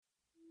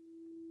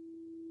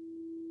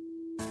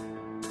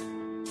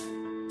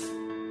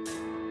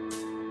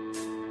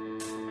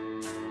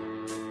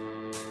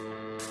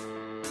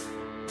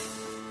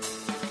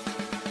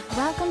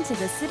Welcome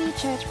to the City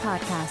Church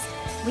Podcast.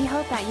 We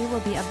hope that you will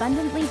be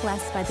abundantly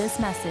blessed by this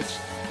message.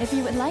 If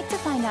you would like to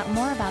find out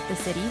more about the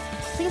city,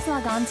 please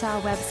log on to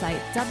our website,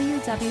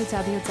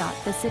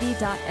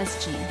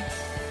 www.thecity.sg.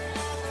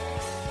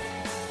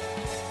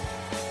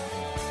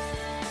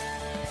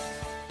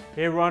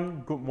 Hey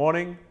everyone, good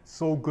morning.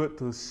 So good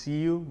to see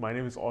you. My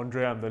name is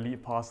Andre. I'm the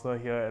lead pastor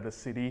here at the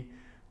city.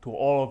 To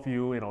all of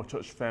you in our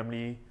church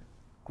family,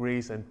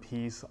 grace and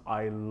peace.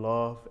 I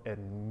love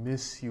and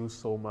miss you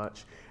so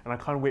much. And I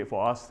can't wait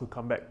for us to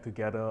come back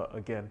together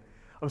again.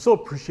 I'm so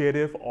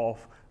appreciative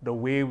of the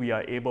way we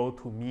are able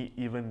to meet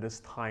even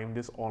this time,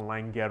 this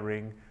online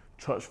gathering,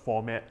 church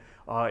format.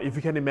 If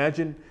you can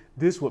imagine,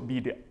 this would be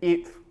the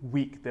 8th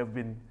week that we've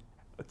been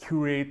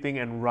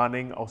curating and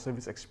running our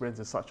service experience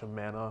in such a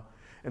manner.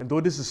 And though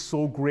this is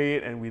so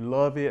great and we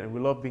love it and we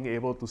love being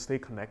able to stay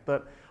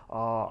connected,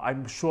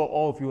 I'm sure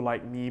all of you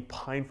like me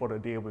pine for the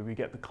day where we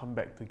get to come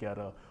back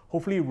together.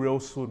 Hopefully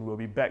real soon we'll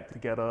be back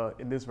together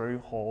in this very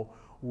hall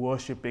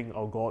worshiping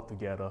our God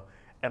together.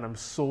 And I'm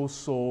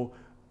so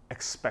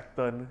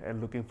expectant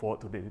and looking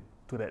forward to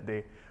that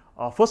day.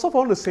 First of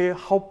all, I want to say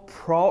how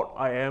proud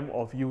I am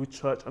of you,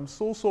 church. I'm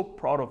so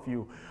proud of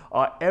you.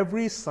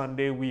 Every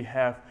Sunday we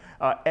have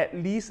at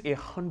least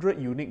 100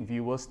 unique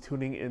viewers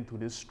tuning into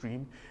this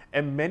stream.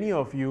 And many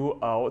of you,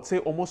 I would say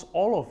almost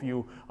all of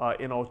you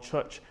in our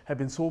church have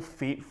been so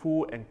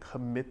faithful and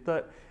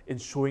committed in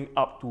showing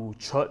up to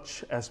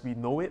church as we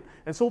know it.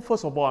 And so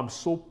first of all, I'm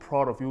so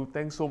proud of you.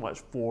 Thanks so much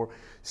for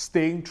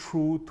staying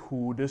true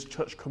to this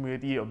church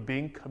community, of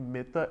being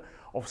committed,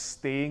 of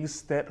staying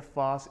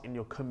steadfast in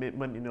your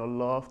commitment, in your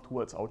love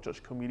towards our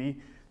church community.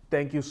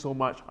 Thank you so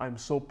much. I'm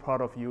so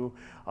proud of you.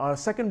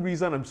 Second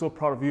reason I'm so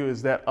proud of you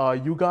is that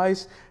you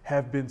guys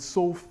have been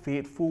so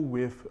faithful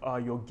with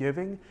your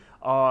giving.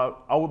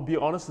 I would be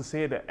honest to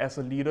say that as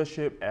a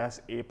leadership,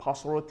 as a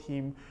pastoral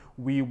team,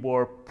 we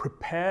were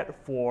prepared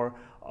for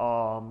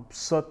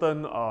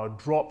certain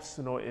drops,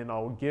 in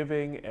our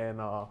giving, and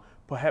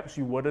perhaps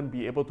you wouldn't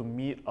be able to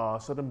meet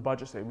certain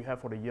budgets that we have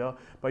for the year.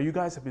 But you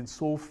guys have been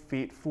so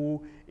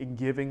faithful in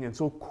giving, and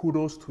so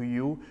kudos to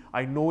you.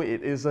 I know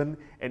it isn't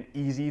an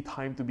easy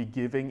time to be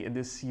giving in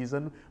this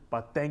season,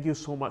 but thank you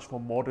so much for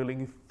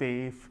modeling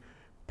faith,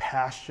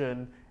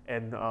 passion,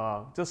 and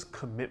just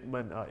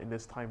commitment in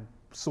this time.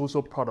 So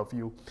proud of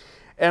you.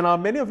 And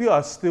many of you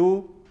are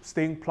still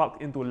staying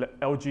plugged into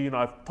LG.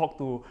 I've talked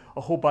to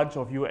a whole bunch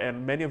of you,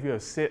 and many of you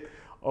have said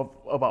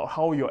about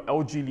how your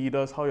LG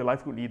leaders, how your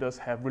life group leaders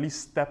have really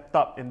stepped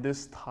up in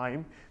this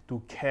time to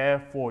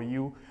care for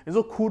you. And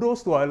so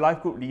kudos to our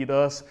life group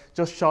leaders.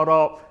 Just shout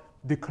out,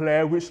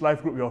 declare which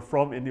life group you're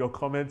from in your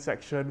comment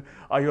section.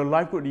 Your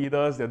life group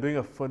leaders, they're doing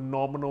a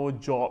phenomenal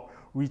job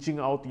reaching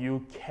out to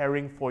you,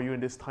 caring for you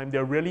in this time.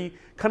 They're really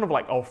kind of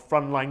like our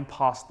frontline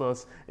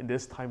pastors in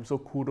this time. So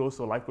kudos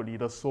to life group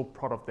leaders, so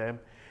proud of them.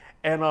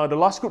 And the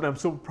last group that I'm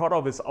so proud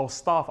of is our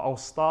staff. Our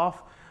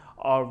staff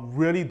are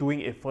really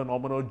doing a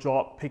phenomenal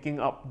job, picking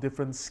up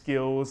different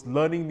skills,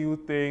 learning new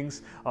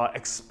things,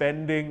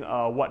 expanding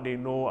what they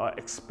know,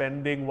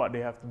 expanding what they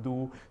have to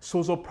do.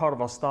 So proud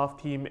of our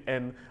staff team.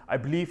 And I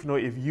believe,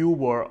 if you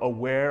were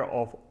aware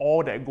of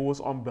all that goes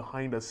on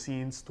behind the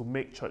scenes to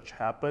make church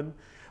happen,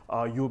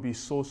 you'll be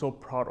so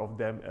proud of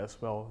them as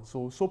well.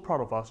 So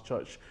proud of us,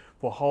 church,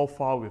 for how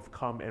far we've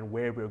come and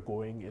where we're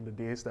going in the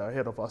days that are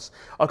ahead of us.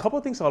 A couple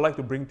of things I'd like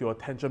to bring to your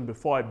attention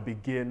before I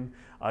begin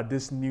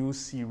this new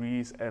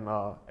series and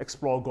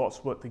explore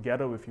God's Word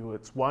together with you.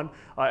 It's one,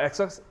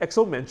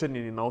 Exo mentioned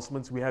in the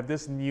announcements, we have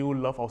this new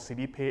Love Our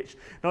City page.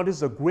 Now, this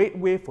is a great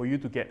way for you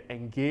to get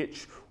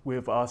engaged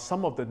with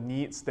some of the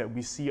needs that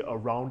we see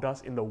around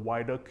us in the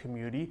wider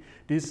community.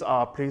 These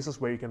are places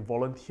where you can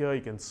volunteer,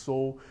 you can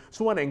sow.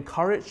 So I want to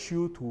encourage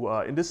you to,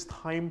 in this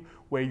time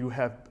where you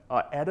have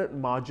added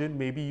margin,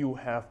 maybe you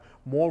have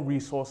more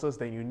resources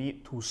than you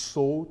need to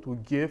sow, to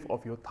give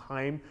of your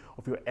time,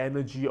 of your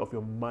energy, of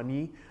your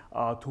money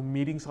to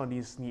meeting some of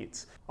these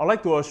needs. I'd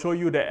like to assure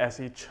you that as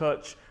a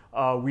church,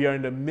 we are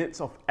in the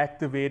midst of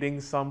activating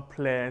some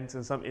plans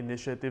and some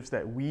initiatives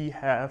that we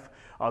have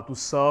to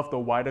serve the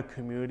wider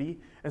community.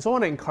 And so I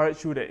want to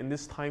encourage you that in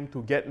this time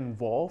to get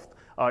involved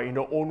in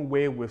your own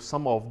way with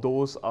some of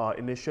those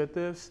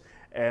initiatives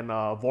and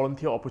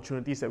volunteer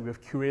opportunities that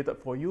we've curated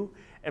for you.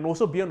 And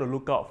also be on the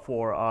lookout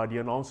for the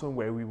announcement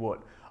where we would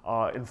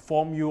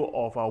inform you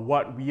of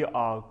what we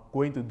are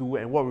going to do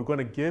and what we're going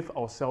to give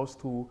ourselves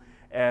to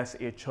as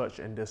a church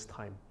in this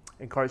time.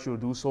 Encourage you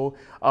to do so.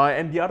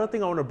 And the other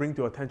thing I want to bring to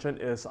your attention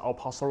is our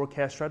pastoral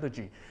care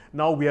strategy.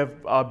 Now, we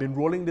have been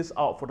rolling this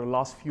out for the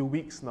last few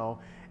weeks now.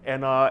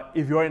 And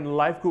if you're in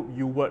life group,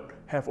 you would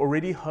have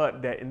already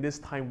heard that in this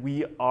time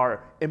we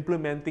are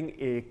implementing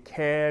a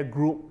care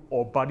group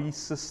or buddy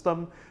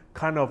system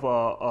kind of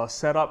a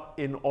setup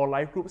in all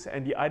life groups.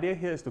 And the idea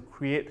here is to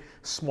create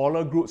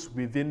smaller groups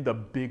within the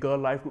bigger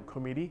life group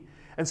community.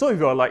 And so if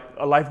you're like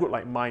a life group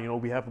like mine,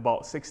 we have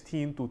about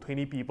 16 to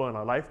 20 people in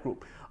our life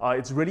group.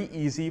 It's really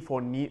easy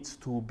for needs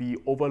to be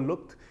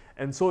overlooked.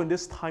 And so in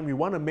this time, we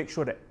want to make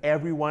sure that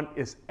everyone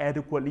is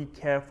adequately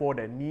cared for,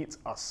 that needs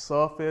are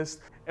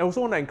surfaced. I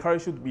also want to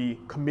encourage you to be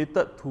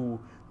committed to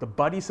the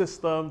buddy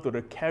system, to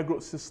the care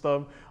group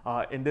system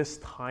in this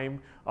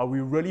time. We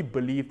really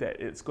believe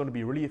that it's going to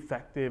be really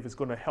effective. It's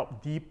going to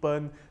help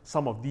deepen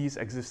some of these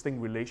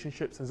existing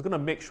relationships. And it's going to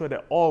make sure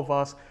that all of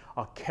us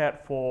are cared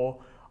for,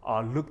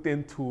 looked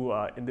into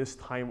in this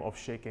time of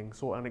shaking.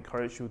 So I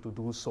encourage you to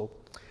do so.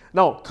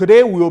 Now,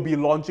 today we will be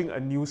launching a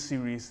new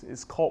series.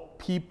 It's called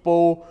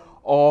People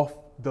of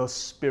the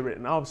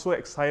Spirit. Now I'm so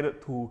excited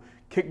to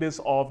kick this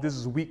off. This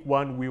is week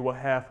 1. We will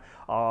have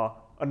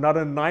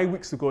another 9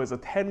 weeks to go. It's a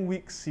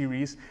 10-week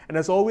series. And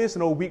as always,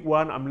 week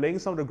 1, I'm laying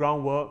some of the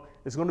groundwork.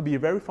 It's going to be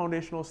very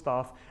foundational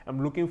stuff.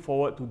 I'm looking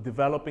forward to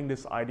developing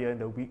this idea in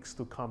the weeks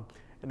to come.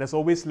 And as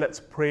always, let's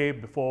pray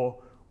before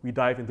we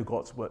dive into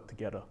God's word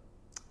together.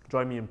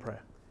 Join me in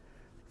prayer.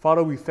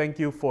 Father, we thank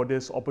you for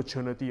this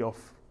opportunity of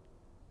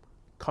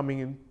coming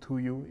into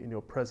you in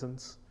your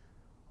presence,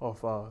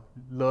 of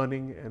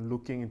learning and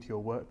looking into your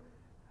word.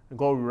 And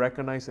God, we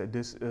recognize that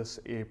this is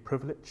a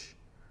privilege.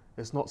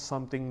 It's not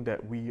something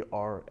that we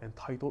are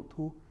entitled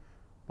to,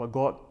 but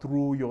God,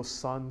 through your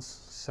Son's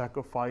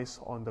sacrifice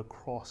on the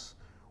cross,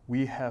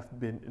 we have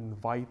been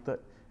invited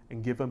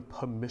and given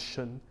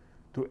permission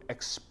to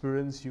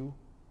experience you,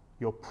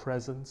 your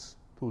presence,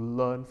 to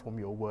learn from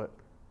your word.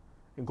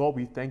 And God,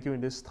 we thank you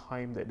in this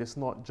time that it's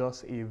not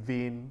just a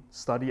vain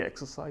study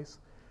exercise,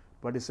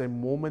 but it's a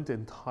moment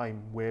in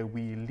time where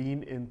we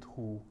lean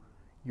into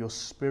your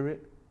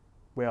spirit,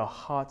 where our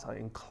hearts are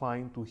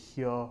inclined to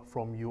hear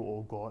from you,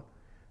 O God.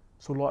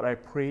 So Lord, I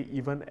pray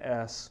even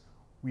as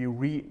we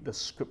read the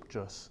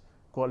scriptures,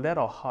 God, let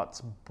our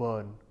hearts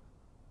burn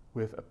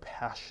with a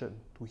passion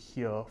to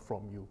hear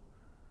from you.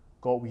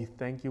 God, we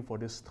thank you for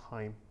this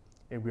time,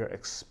 and we are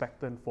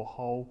expectant for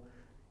how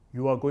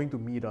you are going to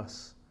meet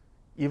us,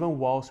 even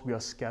whilst we are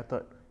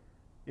scattered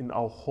in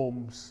our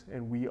homes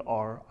and we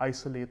are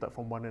isolated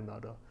from one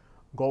another.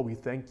 God, we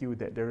thank you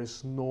that there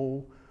is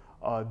no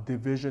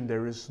division,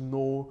 there is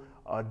no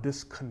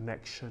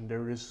disconnection,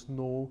 there is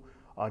no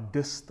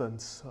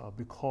distance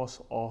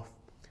because of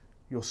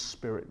your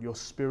spirit. Your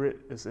spirit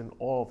is in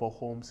all of our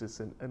homes, it's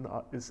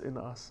in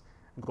us.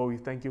 And God, we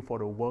thank you for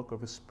the work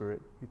of the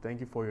Spirit. We thank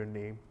you for your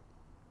name.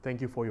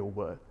 Thank you for your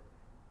word.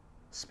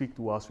 Speak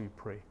to us, we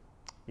pray.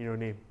 In your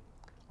name,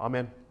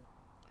 amen.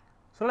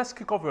 So let's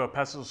kick off with a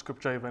passage of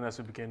scripture even as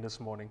we begin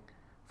this morning.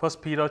 1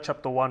 Peter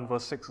chapter 1,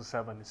 verse 6 to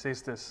 7. It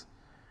says this: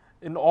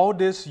 In all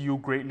this you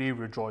greatly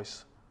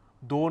rejoice,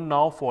 though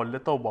now for a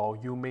little while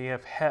you may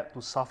have had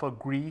to suffer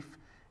grief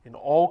in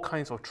all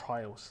kinds of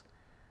trials.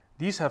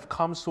 These have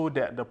come so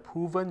that the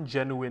proven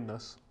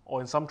genuineness,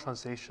 or in some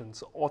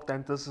translations,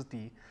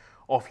 authenticity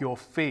of your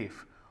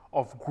faith,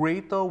 of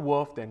greater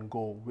worth than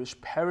gold, which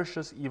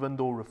perishes even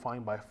though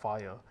refined by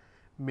fire,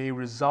 may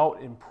result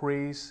in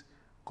praise,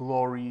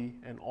 glory,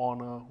 and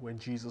honor when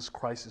Jesus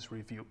Christ is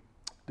revealed.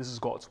 This is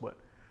God's word.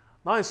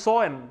 Now I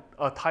saw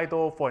a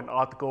title for an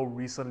article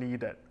recently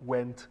that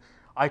went,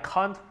 I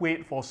can't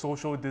wait for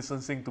social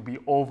distancing to be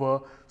over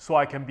so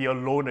I can be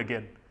alone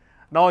again.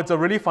 Now it's a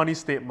really funny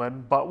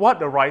statement, but what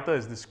the writer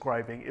is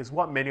describing is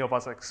what many of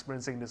us are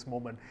experiencing this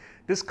moment.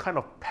 This kind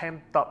of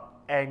pent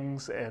up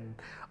angst and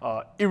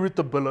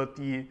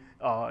irritability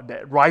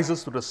that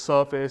rises to the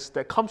surface,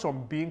 that comes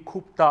from being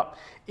cooped up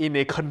in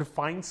a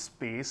confined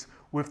space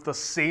with the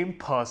same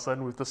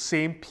person, with the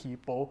same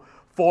people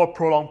for a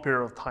prolonged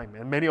period of time.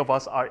 And many of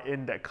us are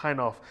in that kind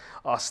of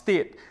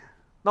state.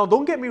 Now,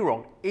 don't get me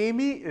wrong.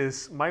 Amy,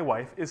 my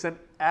wife, is an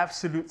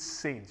absolute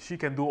saint. She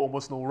can do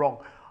almost no wrong.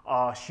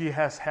 She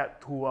has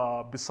had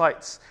to,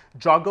 besides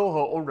juggle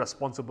her own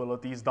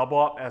responsibilities, double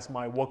up as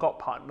my workout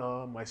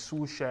partner, my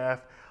sous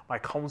chef, my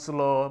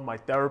counselor, my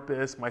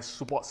therapist, my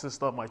support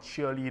system, my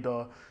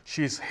cheerleader.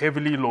 She's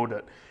heavily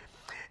loaded.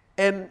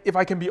 And if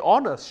I can be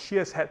honest, she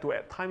has had to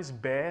at times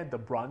bear the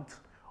brunt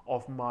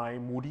of my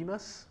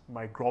moodiness,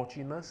 my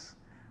grouchiness,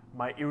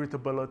 my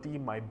irritability,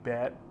 my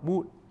bad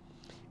mood.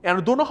 And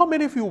I don't know how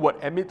many of you would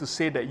admit to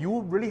say that you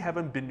really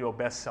haven't been your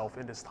best self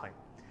in this time.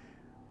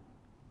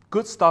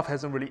 Good stuff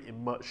hasn't really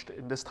emerged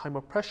in this time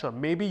of pressure.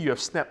 Maybe you have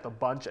snapped a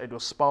bunch at your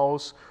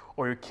spouse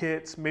or your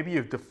kids. Maybe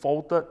you've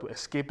defaulted to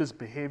escapist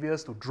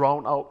behaviors to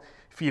drown out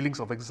feelings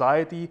of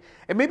anxiety.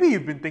 And maybe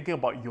you've been thinking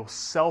about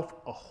yourself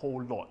a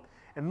whole lot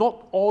and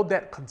not all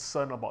that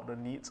concerned about the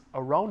needs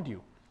around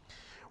you.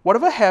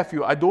 Whatever have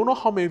you, I don't know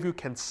how many of you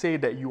can say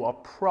that you are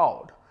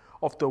proud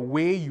of the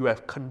way you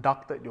have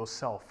conducted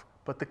yourself,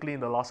 particularly in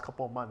the last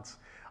couple of months.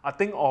 I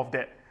think of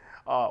that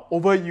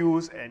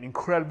overused and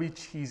incredibly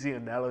cheesy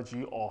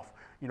analogy of,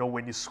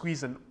 when you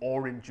squeeze an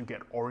orange, you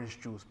get orange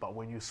juice, but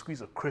when you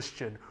squeeze a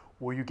Christian,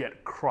 well, you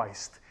get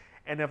Christ.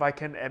 And if I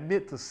can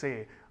admit to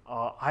say,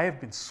 I have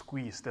been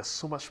squeezed. There's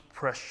so much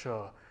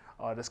pressure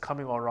that's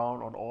coming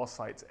around on all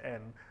sides,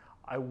 and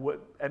I would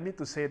admit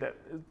to say that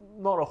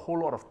not a whole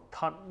lot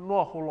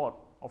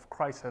of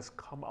Christ has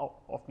come out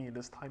of me in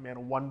this time, and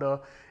I wonder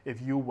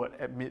if you would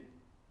admit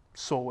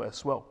so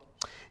as well.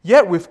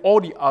 Yet with all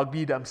the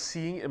ugly that I'm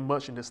seeing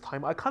emerge in this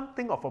time, I can't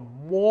think of a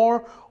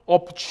more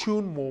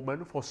opportune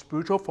moment for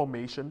spiritual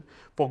formation,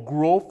 for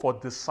growth, for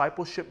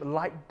discipleship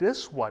like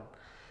this one.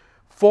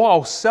 For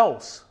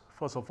ourselves,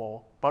 first of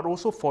all, but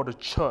also for the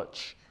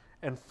church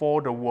and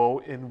for the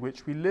world in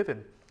which we live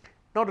in.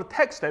 Now, the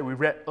text that we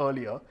read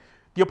earlier,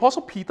 the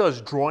Apostle Peter is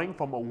drawing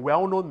from a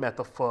well-known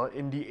metaphor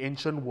in the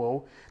ancient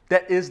world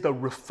that is the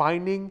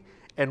refining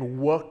and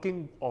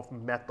working of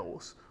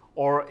metals,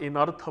 or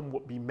another term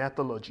would be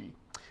metallurgy.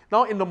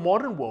 Now, in the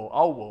modern world,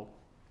 our world,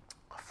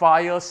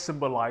 fire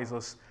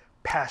symbolizes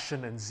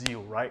passion and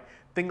zeal, right?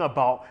 Think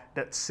about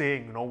that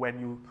saying, when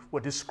you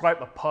would describe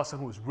a person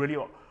who is really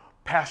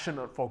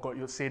passionate for God,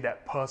 you'd say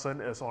that person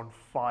is on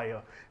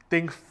fire.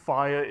 Think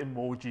fire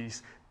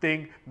emojis.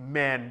 Think,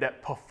 man,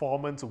 that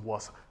performance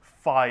was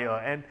fire.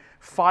 And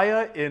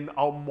fire in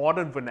our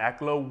modern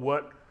vernacular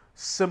would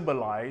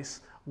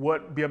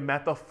be a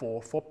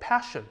metaphor for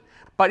passion.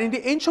 But in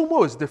the ancient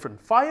world, it's different.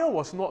 Fire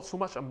was not so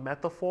much a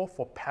metaphor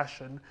for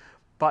passion,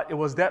 but it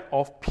was that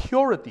of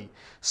purity.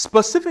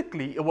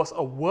 Specifically, it was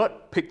a word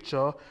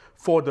picture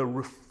for the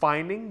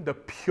refining, the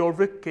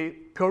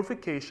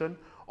purification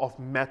of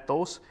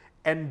metals,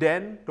 and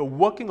then the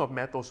working of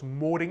metals,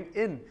 molding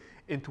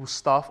into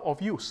stuff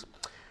of use.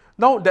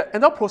 Now, the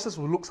entire process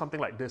will look something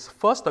like this.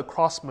 First, the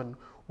craftsman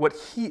would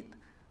heat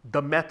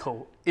the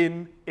metal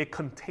in a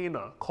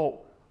container called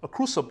a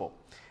crucible.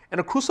 And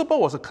a crucible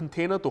was a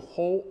container to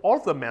hold all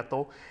of the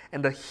metal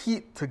and the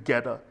heat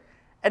together.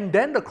 And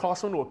then the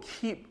craftsman will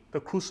keep the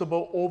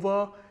crucible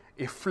over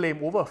a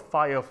flame, over a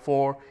fire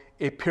for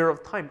a period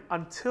of time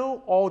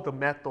until all the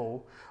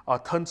metal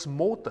turns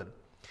molten.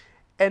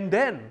 And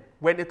then,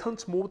 when it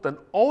turns molten,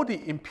 all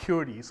the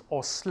impurities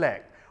or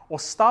slag or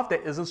stuff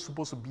that isn't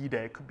supposed to be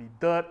there, it could be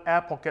dirt,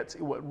 air pockets,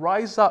 it would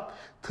rise up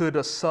to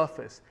the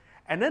surface.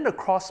 And then the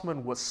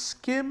craftsman would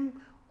skim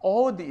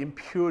all the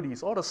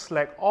impurities, all the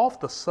slag off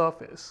the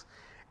surface,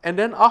 and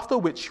then after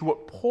which he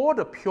would pour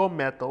the pure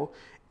metal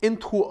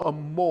into a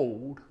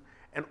mold,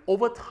 and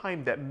over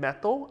time that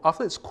metal,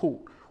 after it's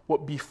cooled,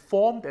 would be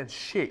formed and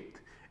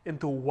shaped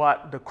into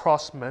what the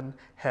craftsman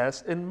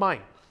has in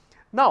mind.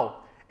 Now,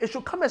 it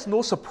should come as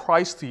no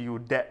surprise to you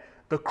that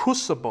the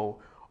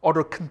crucible or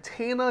the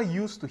container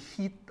used to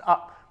heat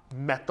up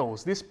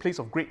metals, this place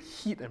of great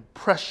heat and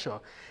pressure,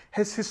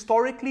 has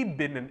historically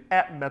been an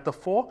apt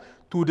metaphor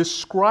to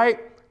describe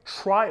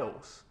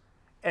trials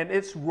and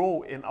its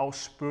role in our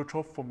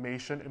spiritual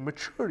formation and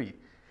maturity.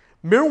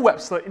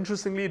 Merriam-Webster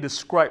interestingly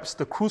describes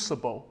the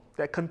crucible,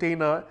 that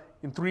container,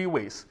 in three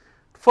ways.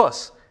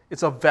 First,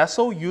 it's a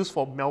vessel used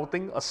for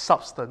melting a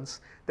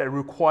substance that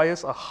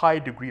requires a high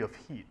degree of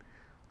heat.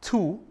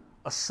 Two,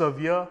 a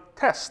severe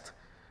test.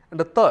 And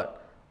the third,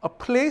 a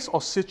place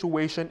or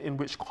situation in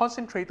which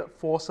concentrated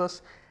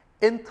forces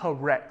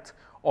interact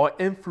or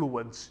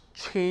influence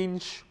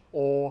change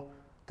or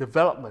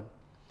development.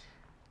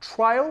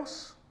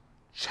 Trials,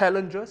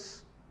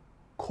 challenges,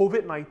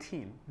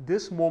 COVID-19,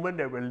 this moment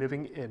that we're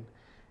living in,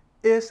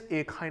 is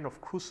a kind of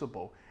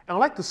crucible. And I'd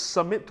like to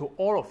submit to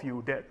all of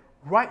you that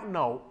right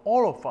now,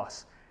 all of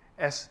us,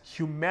 as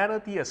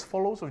humanity, as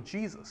followers of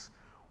Jesus,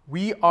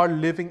 we are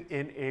living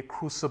in a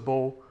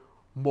crucible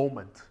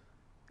moment.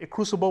 A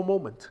crucible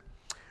moment.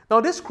 Now,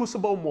 this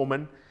crucible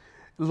moment,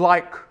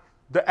 like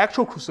the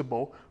actual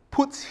crucible,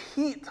 puts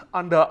heat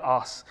under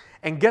us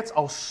and gets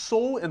our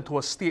soul into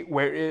a state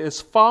where it is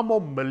far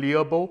more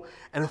malleable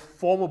and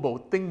formable,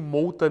 think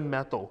molten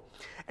metal.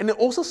 And it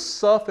also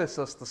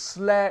surfaces the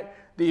slag,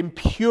 the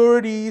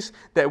impurities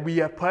that we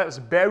have perhaps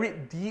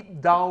buried deep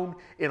down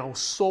in our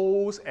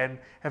souls and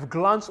have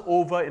glanced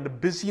over in the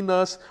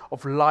busyness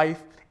of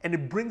life, and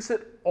it brings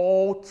it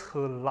all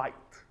to light.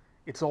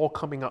 It's all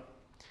coming up.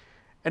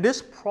 And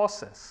this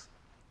process,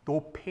 though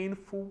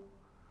painful,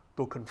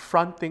 though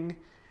confronting,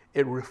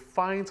 it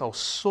refines our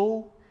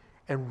soul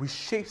and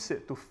reshapes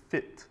it to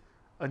fit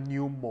a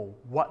new mold,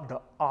 what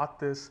the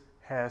artist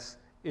has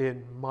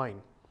in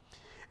mind.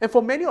 And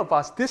for many of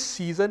us, this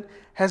season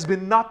has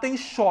been nothing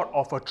short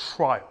of a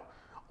trial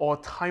or a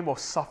time of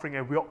suffering,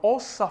 and we are all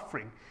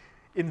suffering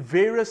in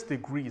various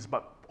degrees,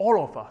 but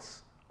all of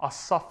us are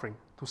suffering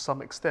to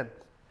some extent.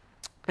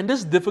 And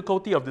this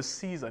difficulty of this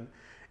season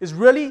is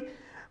really,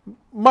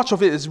 much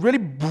of it is really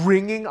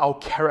bringing our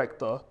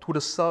character to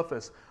the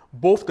surface,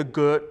 both the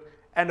good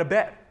and the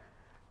bad.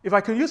 If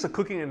I can use a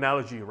cooking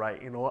analogy,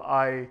 right,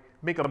 I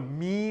make a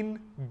mean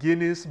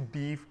Guinness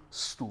beef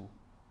stew.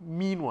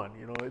 Mean one,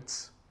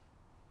 it's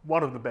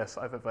one of the best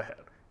I've ever had,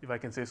 if I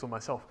can say so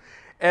myself.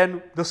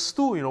 And the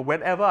stew,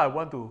 whenever I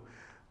want to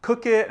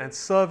cook it and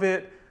serve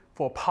it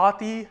for a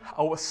party,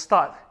 I would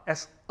start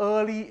as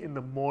early in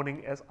the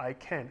morning as I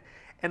can.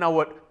 And I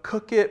would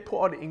cook it, put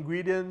all the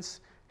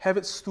ingredients, have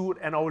it stewed,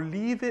 and I'll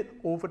leave it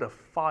over the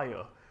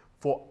fire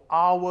for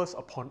hours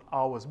upon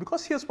hours.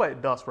 Because here's what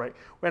it does, right?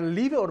 When I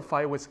leave it on the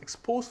fire, when it's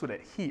exposed to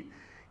that heat,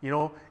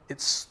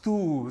 it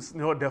stews,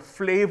 the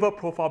flavor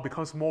profile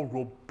becomes more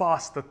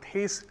robust, the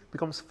taste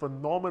becomes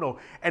phenomenal.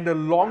 And the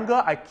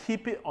longer I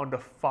keep it on the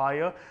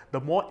fire, the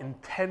more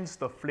intense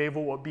the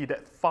flavor will be.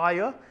 That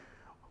fire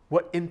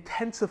will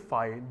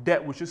intensify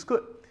that which is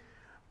good.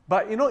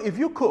 But if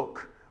you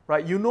cook,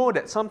 right,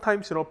 that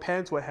sometimes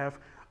pans will have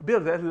a bit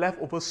of that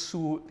leftover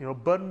soot,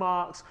 burn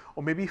marks,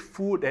 or maybe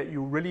food that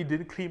you really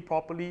didn't clean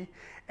properly.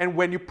 And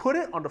when you put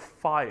it on the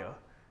fire,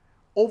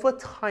 over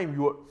time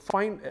you would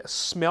find a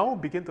smell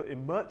begin to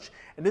emerge,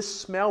 and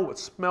this smell would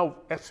smell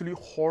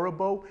absolutely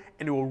horrible,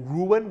 and it will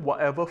ruin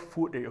whatever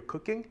food that you're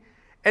cooking.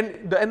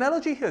 And the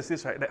analogy here is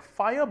this, right? That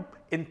fire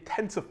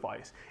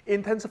intensifies. It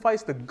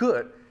intensifies the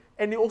good,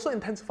 and it also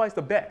intensifies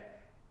the bad.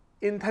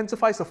 It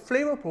intensifies the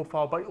flavor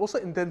profile, but it also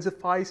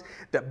intensifies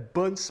that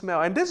burnt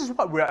smell. And this is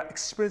what we're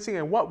experiencing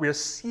and what we're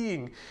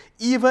seeing.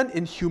 Even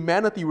in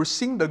humanity, we're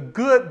seeing the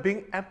good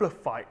being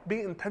amplified,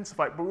 being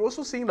intensified, but we're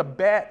also seeing the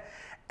bad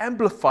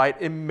amplified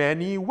in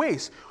many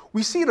ways.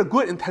 We see the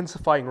good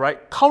intensifying,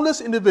 right? Countless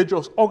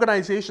individuals,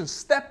 organizations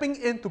stepping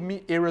in to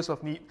meet areas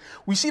of need.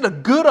 We see the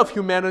good of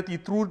humanity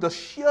through the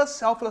sheer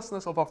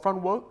selflessness of our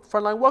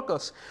frontline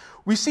workers.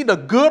 We see the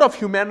good of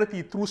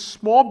humanity through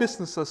small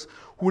businesses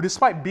who,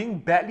 despite being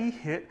badly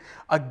hit,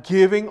 are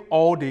giving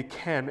all they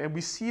can. And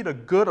we see the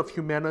good of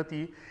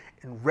humanity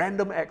in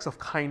random acts of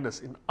kindness,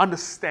 in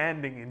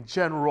understanding, in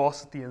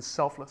generosity, and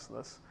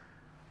selflessness.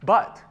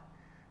 But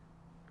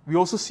we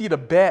also see the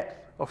bad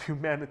of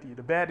humanity,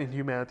 the bad in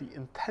humanity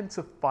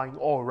intensifying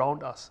all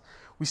around us.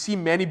 We see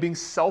many being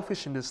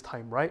selfish in this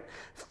time, right?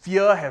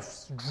 Fear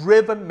has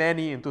driven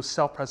many into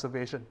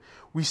self-preservation.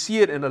 We see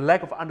it in a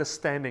lack of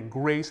understanding,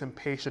 grace, and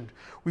patience.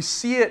 We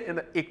see it in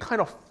a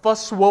kind of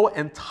first world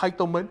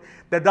entitlement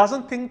that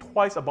doesn't think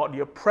twice about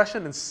the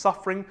oppression and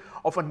suffering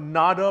of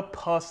another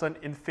person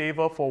in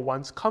favor for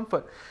one's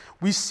comfort.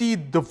 We see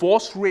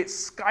divorce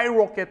rates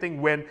skyrocketing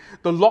when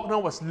the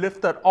lockdown was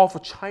lifted off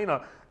of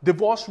China.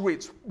 Divorce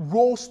rates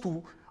rose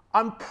to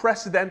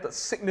unprecedented,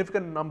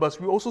 significant numbers.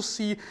 We also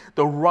see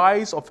the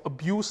rise of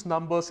abuse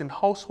numbers in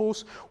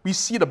households. We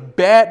see the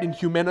bad in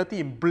humanity,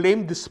 in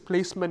blame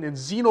displacement, in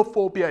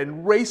xenophobia,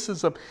 in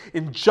racism,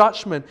 in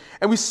judgment.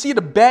 And we see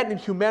the bad in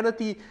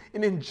humanity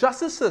in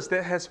injustices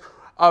that has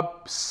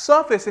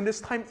surfaced in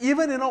this time,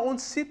 even in our own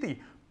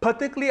city,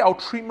 particularly our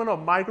treatment of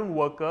migrant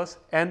workers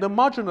and the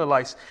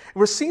marginalized. And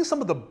we're seeing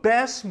some of the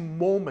best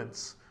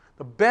moments,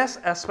 the best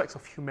aspects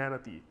of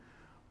humanity,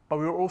 but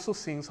we're also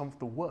seeing some of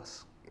the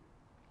worst.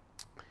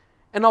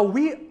 And now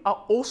we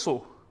are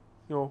also,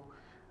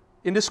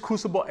 in this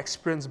Crucible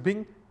experience,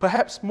 being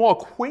perhaps more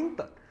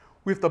acquainted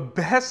with the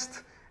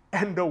best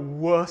and the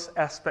worst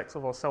aspects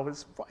of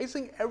ourselves. It's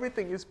rising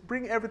everything, it's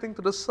bringing everything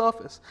to the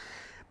surface.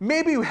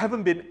 Maybe we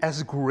haven't been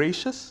as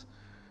gracious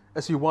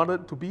as we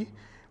wanted to be.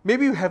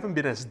 Maybe we haven't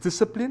been as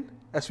disciplined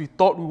as we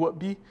thought we would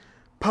be.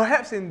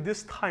 Perhaps in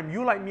this time,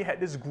 you like me had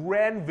this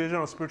grand vision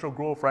of spiritual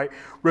growth, right?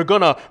 We're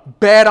going to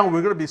bear down,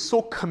 we're going to be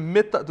so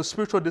committed to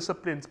spiritual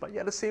disciplines, but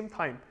yet at the same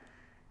time,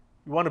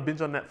 you want to binge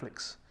on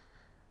Netflix.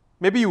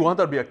 Maybe you want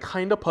to be a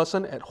kinder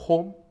person at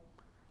home,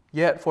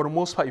 yet for the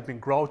most part you've been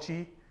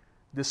grouchy,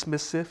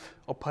 dismissive,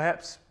 or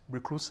perhaps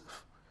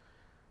reclusive.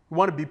 You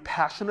want to be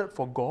passionate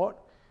for God,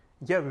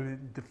 yet we're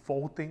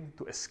defaulting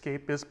to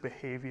escapist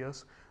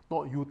behaviors,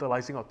 not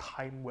utilizing our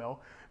time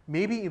well,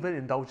 maybe even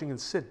indulging in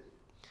sin.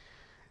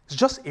 It's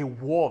just a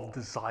war of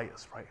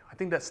desires, right? I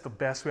think that's the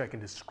best way I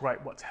can describe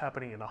what's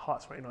happening in our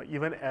hearts right now.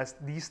 Even as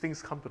these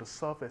things come to the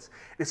surface,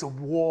 it's a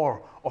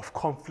war of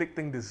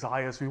conflicting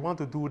desires. We want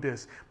to do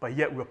this, but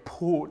yet we're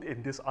pulled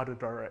in this other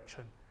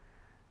direction.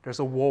 There's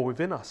a war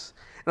within us.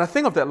 And I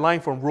think of that line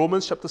from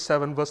Romans chapter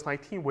 7, verse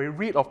 19, where we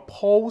read of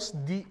Paul's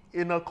deep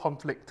inner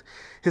conflict,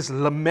 his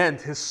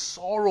lament, his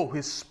sorrow,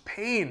 his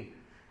pain.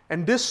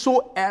 And this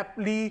so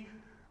aptly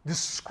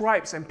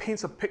describes and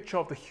paints a picture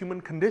of the human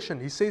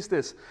condition. He says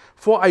this,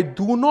 "For I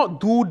do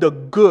not do the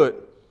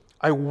good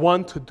I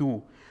want to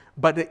do,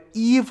 but the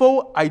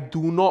evil I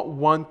do not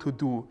want to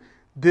do,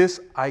 this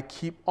I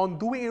keep on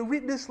doing." And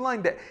read this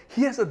line that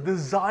he has a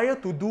desire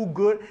to do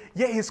good,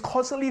 yet he's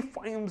constantly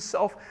finding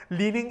himself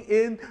leaning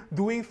in,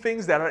 doing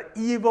things that are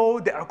evil,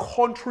 that are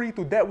contrary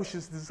to that which he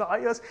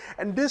desires.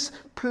 And this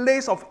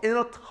place of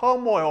inner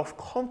turmoil, of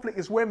conflict,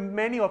 is where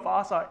many of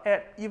us are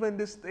at even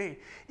this day.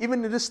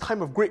 Even in this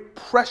time of great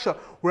pressure,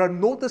 we are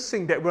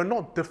noticing that we're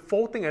not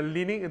defaulting and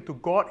leaning into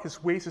God,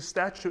 his ways, his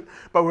statute,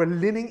 but we're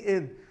leaning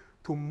in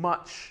to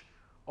much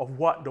of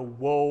what the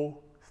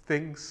world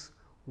thinks,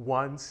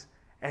 wants,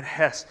 and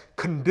has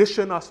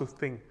conditioned us to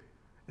think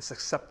it's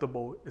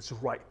acceptable, it's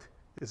right,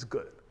 it's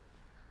good.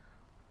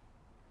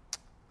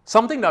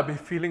 Something that I've been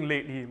feeling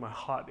lately in my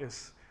heart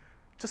is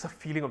just a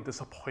feeling of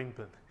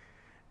disappointment.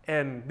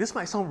 And this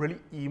might sound really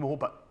emo,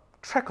 but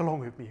track along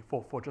with me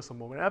for just a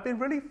moment. I've been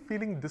really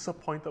feeling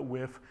disappointed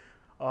with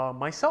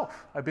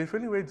myself. I've been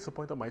feeling really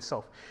disappointed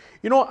myself.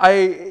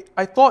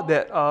 I thought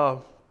that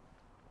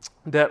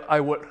I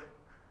would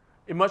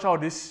emerge out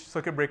of this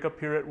circuit breaker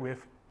period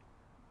with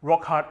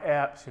rock hard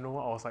abs. I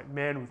was like,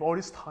 man, with all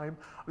this time,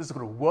 I'm just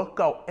going to work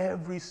out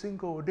every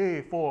single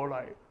day for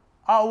like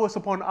hours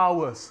upon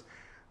hours.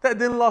 That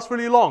didn't last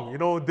really long.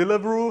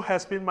 Deliveroo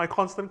has been my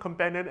constant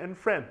companion and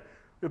friend.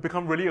 We've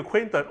become really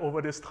acquainted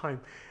over this time.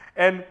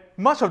 And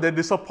much of the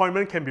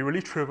disappointment can be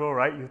really trivial,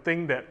 right? You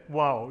think that,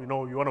 wow, you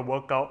want to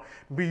work out.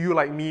 Maybe you,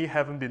 like me,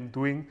 haven't been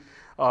doing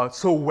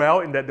so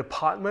well in that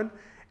department.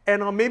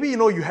 And maybe,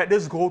 you had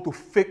this goal to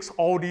fix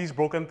all these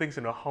broken things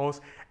in your house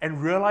and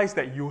realize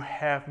that you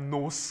have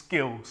no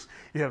skills.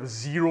 You have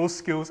zero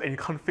skills and you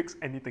can't fix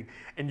anything.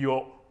 And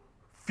you're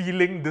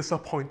feeling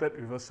disappointed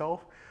with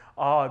yourself.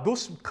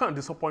 Those kind of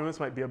disappointments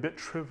might be a bit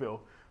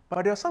trivial,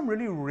 but there are some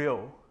really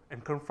real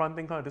and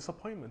confronting kind of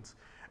disappointments.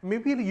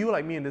 Maybe you,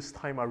 like me in this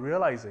time, are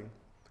realizing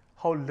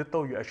how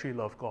little you actually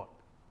love God.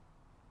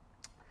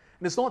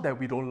 And it's not that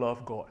we don't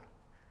love God,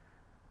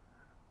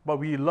 but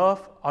we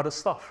love other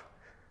stuff,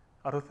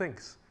 other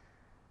things.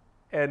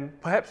 And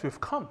perhaps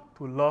we've come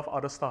to love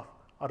other stuff,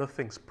 other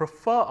things,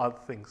 prefer other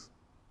things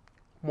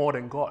more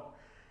than God.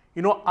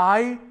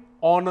 I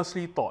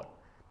honestly thought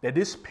that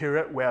this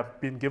period where I've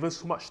been given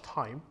so much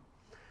time,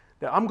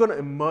 that I'm going to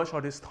emerge out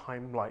of this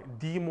time like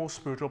the most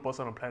spiritual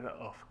person on planet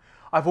Earth.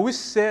 I've always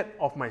said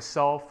of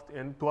myself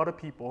and to other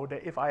people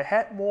that if I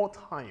had more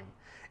time,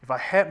 if I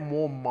had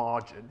more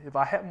margin, if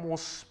I had more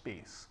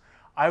space,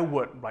 I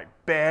would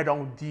bear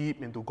down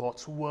deep into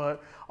God's word.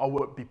 I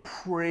would be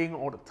praying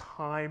all the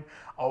time.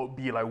 I would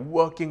be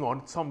working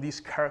on some of these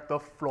character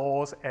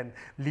flaws and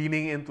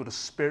leaning into the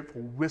Spirit for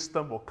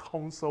wisdom, for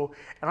counsel.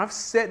 And I've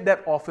said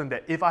that often,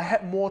 that if I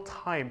had more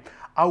time,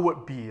 I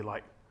would be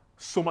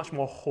so much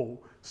more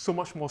whole, so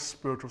much more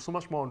spiritual, so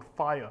much more on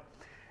fire.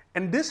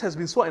 And this has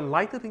been so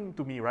enlightening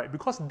to me, right?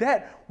 Because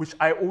that which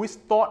I always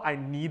thought I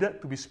needed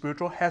to be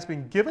spiritual has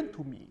been given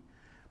to me,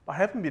 but I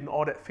haven't been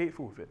all that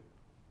faithful with it.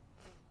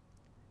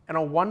 And I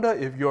wonder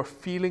if you're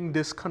feeling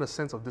this kind of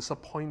sense of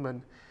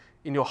disappointment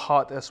in your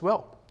heart as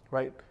well,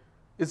 right?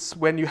 It's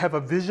when you have a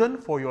vision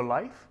for your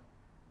life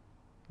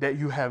that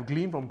you have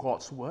gleaned from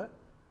God's word,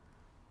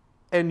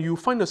 and you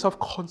find yourself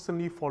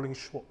constantly falling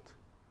short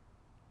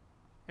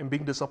and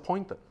being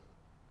disappointed.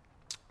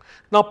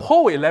 Now,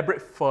 Paul will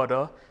elaborate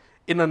further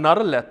in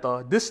another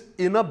letter, this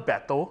inner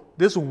battle,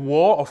 this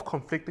war of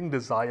conflicting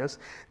desires,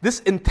 this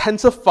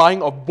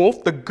intensifying of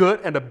both the good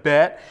and the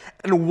bad,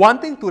 and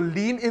wanting to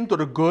lean into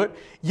the good,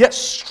 yet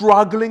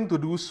struggling to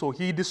do so.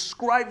 He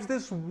describes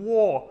this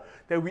war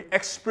that we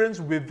experience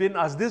within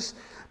us, this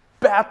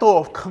battle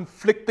of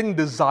conflicting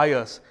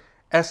desires,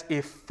 as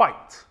a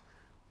fight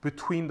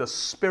between the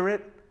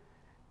spirit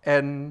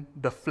and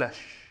the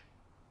flesh.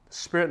 The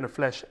spirit and the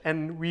flesh.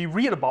 And we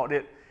read about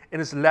it in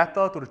his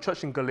letter to the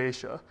church in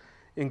Galatia,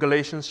 in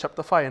Galatians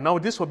chapter 5. And now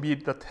this will be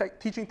the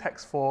teaching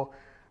text for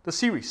the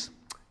series.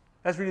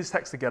 Let's read this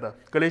text together.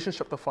 Galatians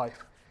chapter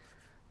 5.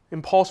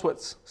 In Paul's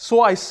words,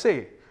 "So I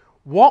say,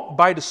 walk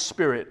by the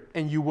Spirit,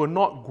 and you will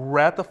not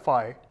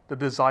gratify the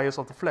desires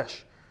of the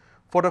flesh.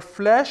 For the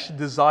flesh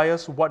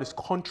desires what is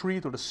contrary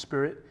to the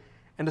Spirit,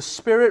 and the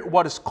Spirit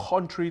what is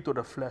contrary to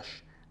the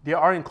flesh. They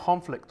are in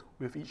conflict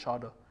with each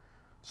other,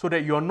 so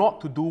that you are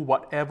not to do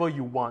whatever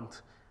you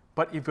want.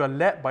 But if you are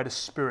led by the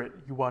Spirit,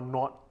 you are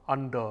not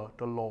under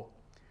the law.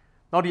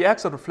 Now the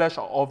acts of the flesh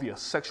are obvious: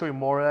 sexual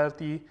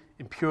immorality,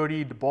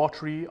 impurity,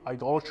 debauchery,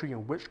 idolatry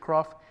and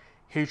witchcraft,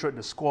 hatred,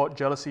 discord,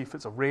 jealousy,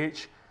 fits of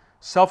rage,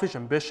 selfish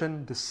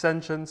ambition,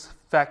 dissensions,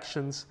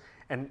 factions,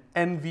 and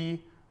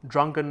envy,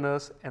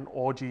 drunkenness, and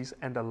orgies,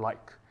 and the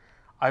like.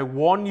 I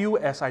warn you,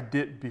 as I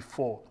did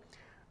before,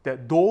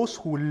 that those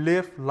who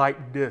live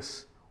like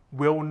this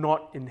will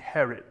not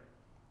inherit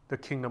the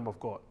kingdom of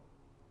God.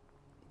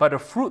 But the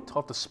fruit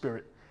of the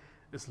Spirit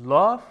is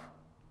love,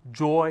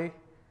 joy,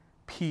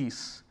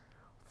 peace,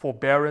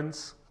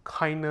 forbearance,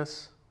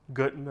 kindness,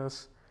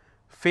 goodness,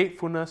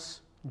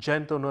 faithfulness,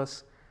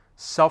 gentleness,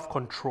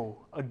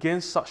 self-control.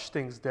 Against such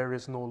things there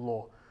is no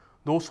law.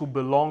 Those who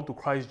belong to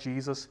Christ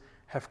Jesus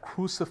have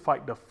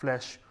crucified the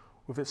flesh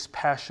with its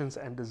passions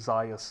and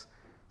desires.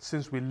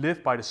 Since we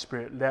live by the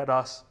Spirit, let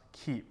us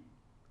keep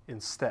in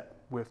step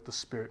with the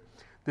Spirit."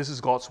 This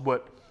is God's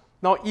word.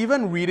 Now,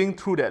 even reading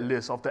through that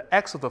list of the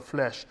acts of the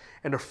flesh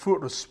and the fruit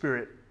of the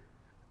Spirit,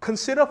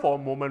 consider for a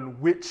moment,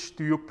 which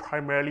do you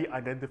primarily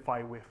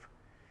identify with?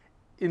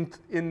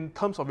 In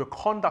terms of your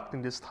conduct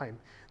in this time,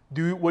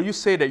 will you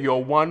say that you're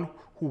one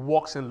who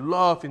walks in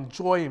love, in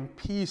joy, in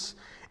peace,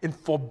 in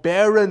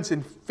forbearance,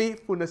 in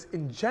faithfulness,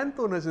 in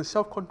gentleness, in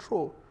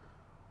self-control?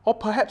 Or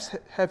perhaps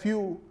have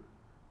you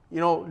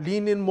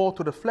leaned in more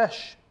to the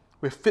flesh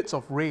with fits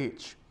of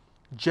rage,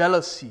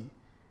 jealousy,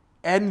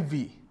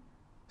 envy,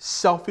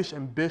 selfish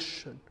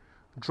ambition,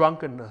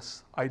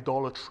 drunkenness,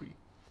 idolatry?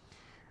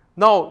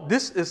 Now,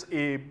 this is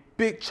a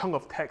big chunk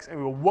of text, and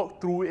we'll work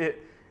through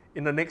it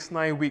in the next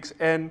 9 weeks.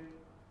 And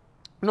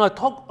I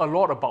talk a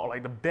lot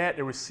about the bad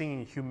that we're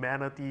seeing in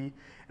humanity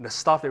and the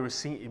stuff that we're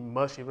seeing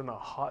emerge even in our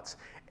hearts.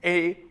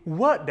 A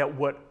word that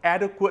would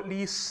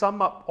adequately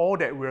sum up all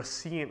that we're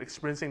seeing and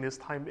experiencing this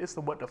time is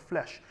the word the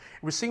flesh.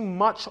 We're seeing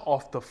much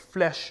of the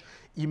flesh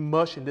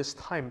emerge in this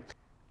time.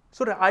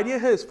 So the idea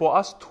here is for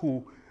us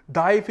to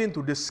dive in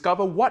to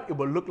discover what it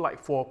will look like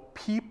for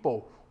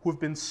people who've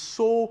been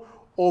so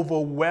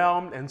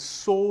overwhelmed and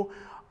so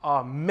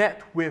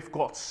met with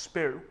God's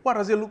Spirit? What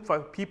does it look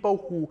like?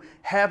 People who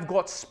have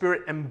God's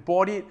Spirit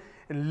embodied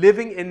and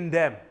living in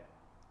them,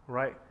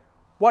 right?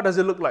 What does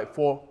it look like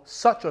for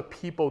such a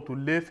people to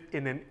live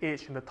in an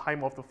age, in the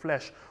time of the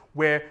flesh,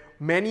 where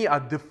many are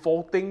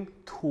defaulting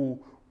to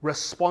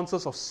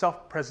responses of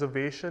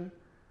self-preservation,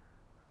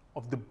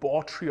 of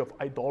debauchery, of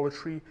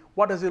idolatry?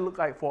 What does it look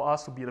like for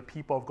us to be the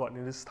people of God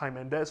in this time?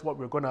 And that's what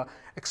we're going to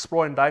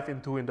explore and dive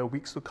into in the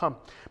weeks to come.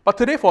 But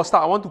today, for a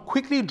start, I want to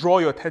quickly draw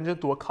your attention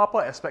to a couple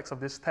aspects of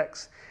this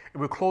text. And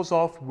we'll close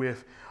off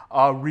with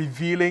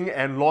revealing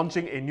and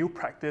launching a new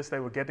practice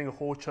that we're getting the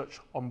whole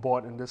church on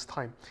board in this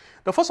time.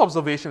 The first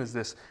observation is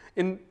this.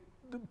 In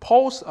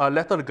Paul's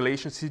letter to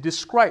Galatians, he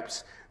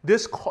describes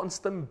this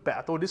constant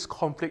battle, this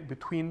conflict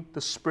between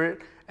the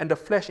spirit and the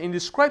flesh, and he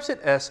describes it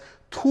as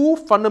two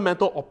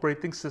fundamental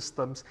operating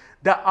systems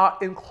that are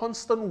in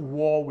constant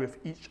war with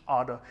each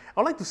other.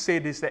 I'd like to say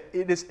this, that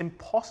it is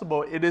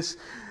impossible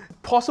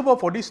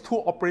for these two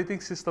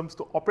operating systems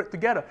to operate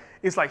together.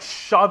 It's like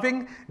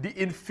shoving the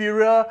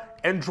inferior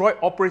Android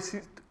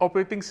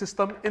operating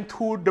system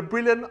into the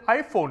brilliant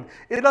iPhone.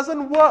 It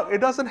doesn't work. It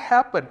doesn't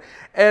happen.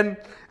 And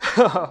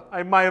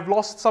I might have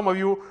lost some of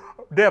you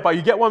there, but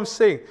you get what I'm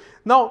saying.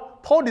 Now,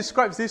 Paul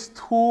describes these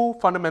two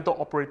fundamental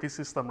operating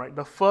systems, right?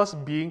 The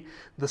first being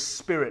the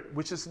spirit,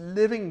 which is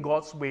living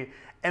God's way,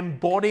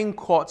 embodying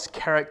God's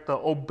character,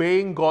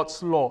 obeying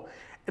God's law.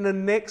 And the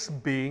next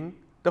being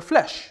the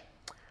flesh.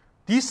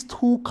 These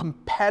two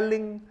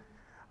compelling,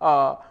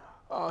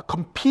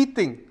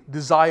 competing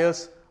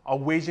desires are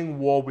waging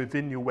war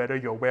within you, whether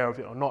you're aware of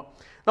it or not.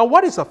 Now,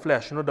 what is a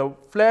flesh? The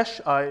flesh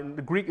in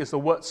the Greek is the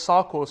word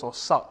sarkos or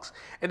sarx,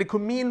 and it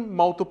could mean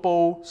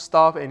multiple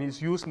stuff, and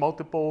it's used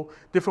multiple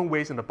different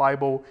ways in the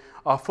Bible.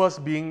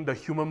 First being the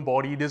human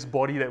body, this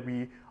body that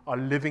we are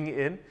living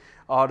in.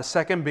 The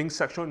second being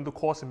sexual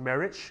intercourse in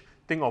marriage.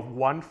 Think of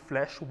one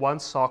flesh, one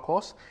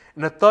sarkos.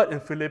 And the third in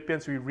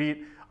Philippians we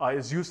read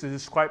is used to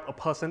describe a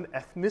person's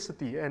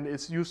ethnicity, and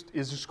is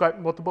described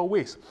multiple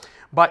ways.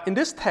 But in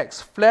this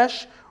text,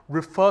 flesh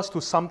refers to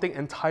something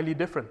entirely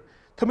different.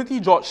 Timothy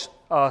George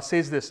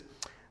says this,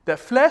 that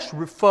flesh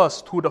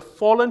refers to the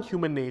fallen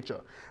human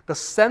nature, the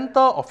center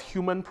of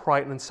human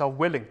pride and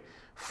self-willing.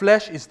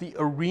 Flesh is the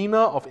arena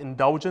of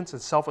indulgence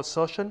and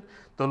self-assertion,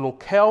 the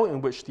locale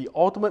in which the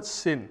ultimate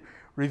sin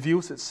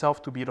reveals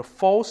itself to be the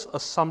false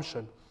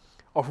assumption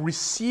of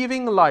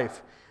receiving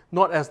life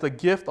not as the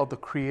gift of the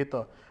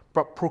Creator,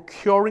 but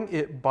procuring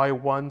it by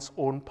one's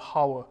own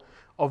power,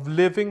 of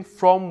living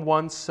from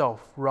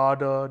oneself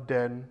rather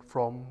than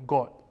from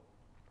God.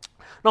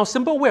 Now, a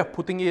simple way of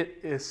putting it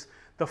is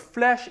the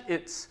flesh,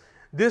 it's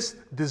this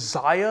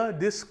desire,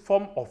 this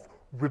form of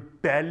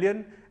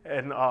rebellion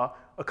and a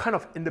kind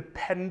of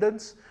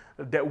independence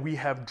that we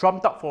have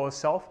drummed up for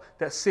ourselves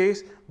that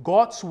says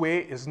God's way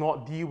is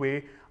not the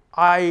way.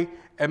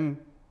 I'm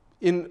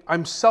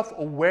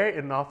self-aware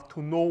enough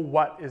to know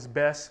what is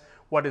best,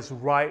 what is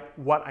right,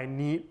 what I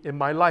need in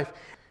my life.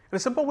 And a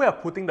simple way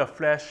of putting the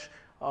flesh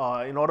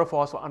in order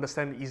for us to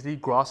understand and easily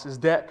grasp is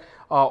that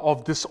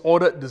of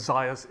disordered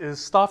desires,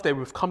 is stuff that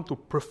we've come to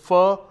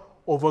prefer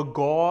over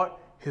God,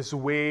 His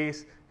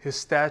ways, His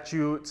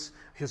statutes,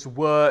 His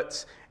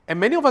words. And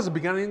many of us are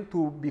beginning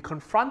to be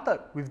confronted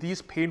with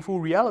these painful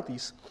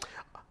realities.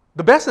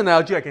 The best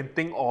analogy I can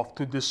think of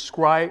to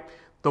describe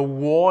the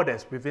war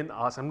that's within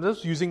us, I'm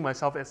just using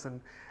myself as an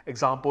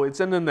example, it's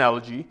an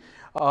analogy.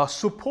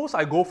 Suppose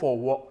I go for a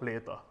walk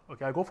later.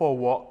 Okay, I go for a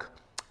walk,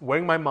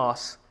 wearing my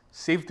mask,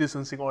 safe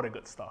distancing, all that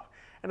good stuff.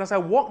 And as I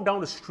walk down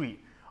the street,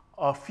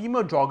 a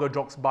female jogger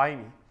jogs by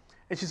me,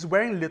 and she's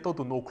wearing little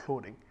to no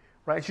clothing,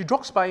 right? She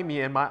jogs by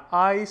me, and my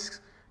eyes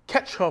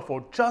catch her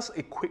for just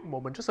a quick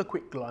moment, just a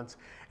quick glance.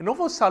 And all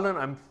of a sudden,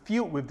 I'm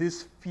filled with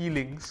these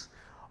feelings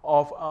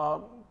of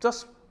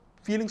just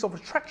feelings of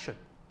attraction,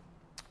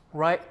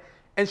 right?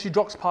 And she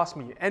jogs past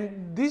me.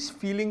 And these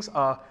feelings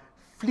are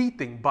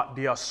fleeting, but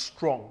they are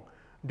strong.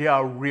 They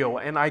are real,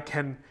 and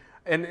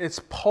it's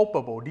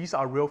palpable. These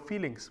are real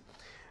feelings.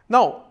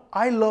 Now,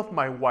 I love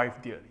my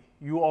wife dearly.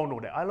 You all know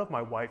that. I love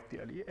my wife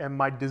dearly. And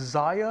my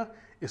desire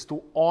is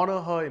to honor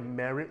her in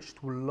marriage,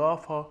 to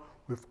love her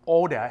with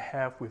all that I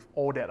have, with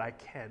all that I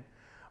can.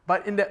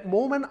 But in that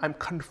moment, I'm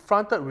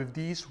confronted with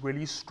these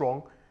really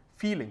strong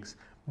feelings.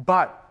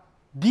 But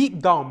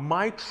deep down,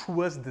 my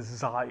truest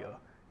desire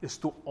is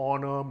to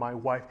honor my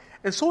wife.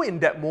 And so in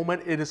that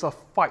moment, it is a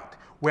fight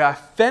where I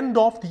fend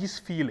off these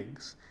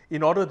feelings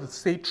in order to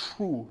stay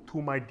true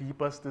to my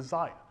deepest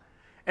desire.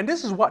 And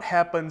this is what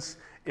happens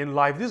in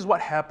life. This is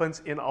what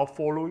happens in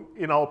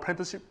our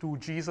apprenticeship to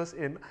Jesus,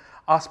 in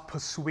us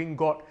pursuing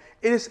God.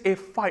 It is a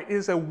fight. It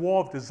is a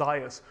war of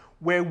desires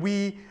where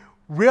we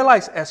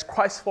realize as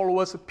Christ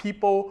followers,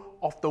 people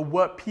of the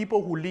Word,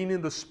 people who lean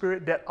in the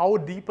Spirit, that our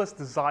deepest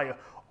desire,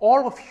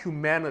 all of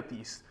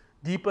humanity's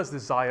deepest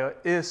desire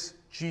is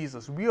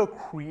Jesus. We are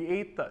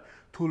created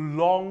to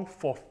long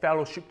for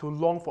fellowship, to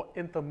long for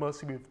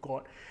intimacy with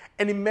God.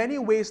 And in many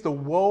ways, the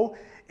world,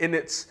 in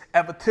its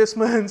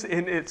advertisements,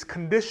 in its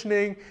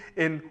conditioning,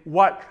 in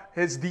what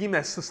is deemed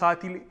as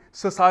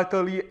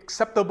societally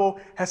acceptable,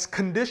 has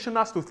conditioned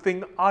us to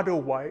think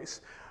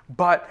otherwise.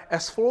 But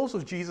as followers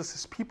of Jesus,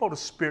 as people of the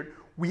Spirit,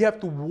 we have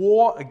to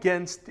war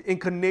against the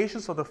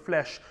inclinations of the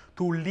flesh,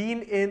 to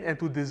lean in and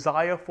to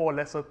desire for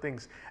lesser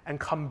things, and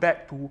come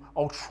back to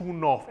our true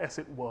north, as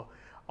it were,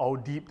 our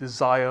deep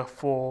desire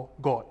for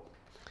God.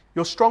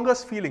 Your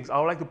strongest feelings, I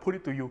would like to put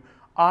it to you,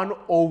 aren't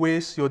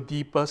always your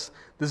deepest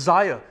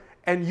desire.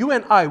 And you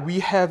and I, we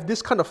have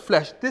this kind of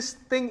flesh, this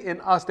thing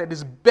in us that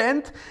is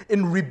bent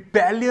in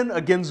rebellion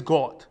against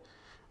God.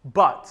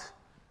 But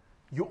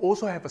you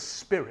also have a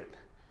spirit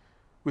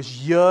which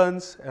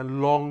yearns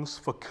and longs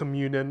for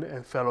communion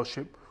and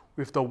fellowship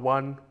with the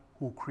one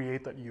who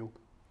created you.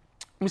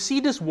 We see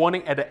this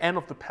warning at the end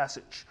of the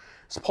passage,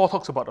 as Paul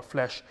talks about the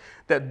flesh,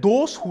 that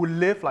those who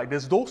live like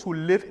this, those who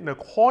live in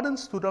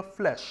accordance to the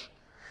flesh,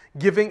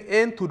 giving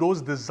in to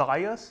those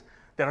desires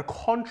that are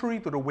contrary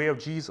to the way of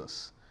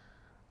Jesus,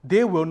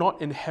 they will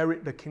not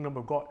inherit the kingdom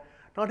of God.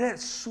 Now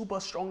that's super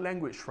strong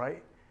language,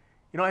 right?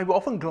 And we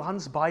often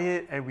glance by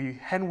it and we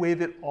hand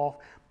wave it off,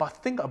 but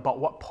think about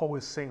what Paul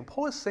is saying.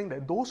 Paul is saying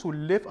that those who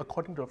live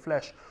according to the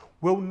flesh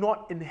will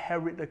not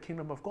inherit the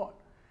kingdom of God.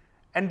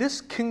 And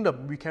this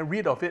kingdom, we can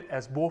read of it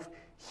as both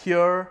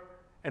here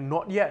and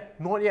not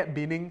yet. Not yet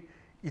meaning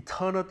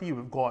eternity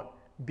with God,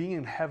 being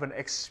in heaven,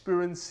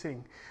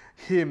 experiencing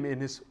Him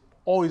in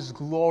all His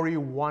glory,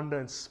 wonder,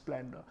 and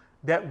splendor,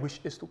 that which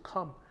is to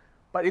come.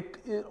 But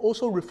it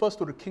also refers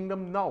to the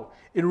kingdom now.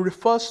 It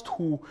refers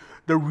to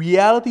the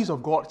realities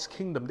of God's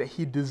kingdom that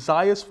He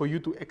desires for you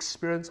to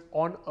experience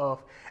on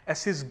earth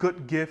as His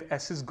good gift,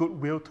 as His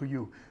goodwill to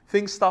you.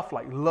 Things stuff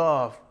like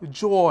love,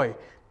 joy,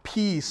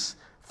 peace,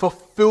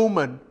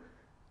 fulfillment.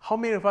 How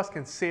many of us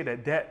can say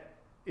that that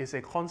is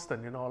a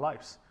constant in our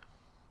lives?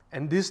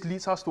 And this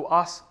leads us to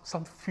ask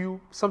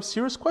some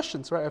serious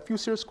questions, right? A few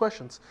serious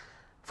questions.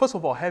 First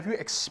of all, have you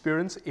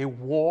experienced a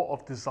war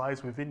of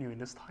desires within you in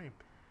this time?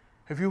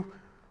 Have you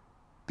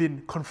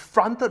been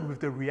confronted with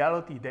the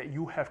reality that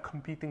you have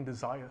competing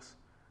desires?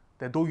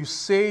 That though you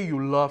say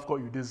you love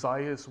God, you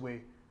desire His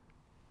way,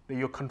 that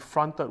you're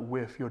confronted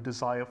with your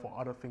desire for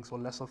other things or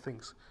lesser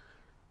things.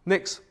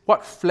 Next,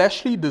 what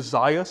fleshly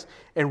desires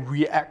and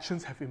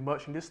reactions have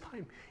emerged in this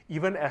time?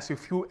 Even as you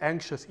feel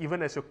anxious,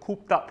 even as you're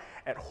cooped up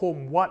at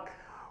home, what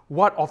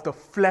of the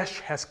flesh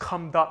has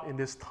come up in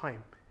this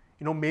time?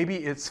 Maybe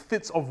it's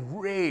fits of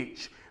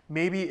rage,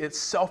 maybe it's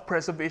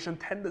self-preservation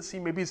tendency,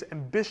 maybe it's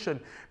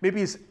ambition,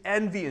 maybe it's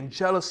envy and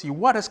jealousy.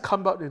 What has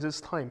come out in this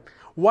time?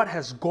 What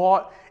has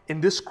God, in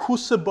this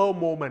crucible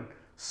moment,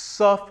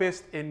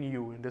 surfaced in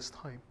you in this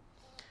time?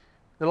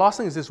 The last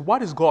thing is this: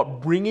 what is God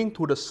bringing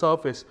to the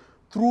surface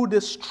through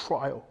this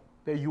trial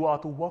that you are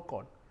to work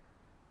on,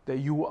 that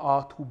you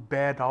are to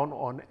bear down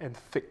on and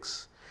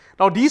fix?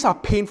 Now, these are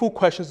painful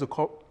questions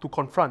to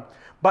confront,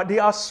 but they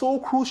are so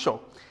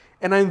crucial.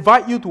 And I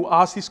invite you to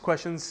ask these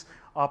questions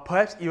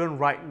perhaps even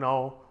right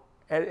now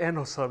at the end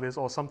of service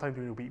or sometime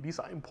during the week. These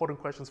are important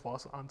questions for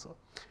us to answer.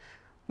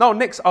 Now,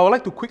 next, I would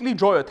like to quickly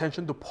draw your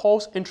attention to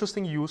Paul's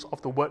interesting use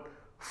of the word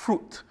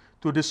fruit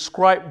to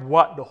describe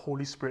what the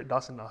Holy Spirit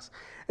does in us.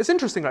 It's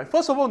interesting, right?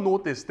 First of all,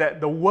 notice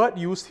that the word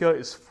used here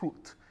is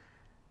fruit.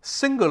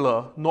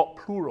 Singular, not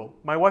plural.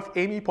 My wife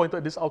Amy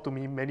pointed this out to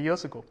me many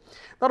years ago.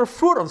 Now, the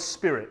fruit of the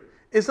Spirit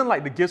isn't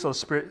like the gifts of the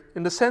Spirit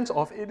in the sense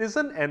of it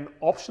isn't an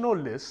optional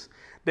list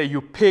that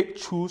you pick,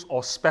 choose,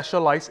 or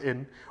specialize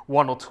in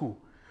one or two.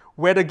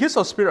 Where the gifts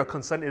of Spirit are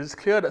concerned, it is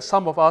clear that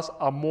some of us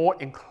are more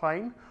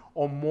inclined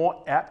or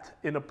more apt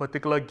in a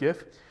particular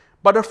gift.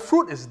 But the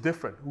fruit is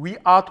different. We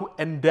are to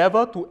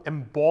endeavor to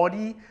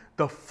embody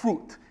the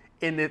fruit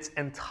in its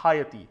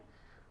entirety.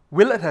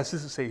 Willard has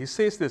this to say. He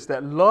says this,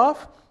 that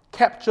love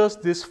captures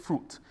this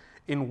fruit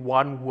in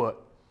one word,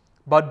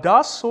 but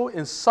does so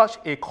in such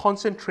a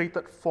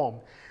concentrated form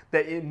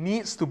that it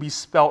needs to be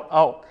spelled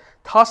out.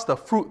 Thus, the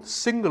fruit,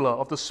 singular,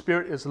 of the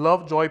Spirit is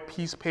love, joy,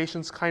 peace,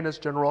 patience, kindness,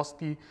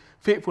 generosity,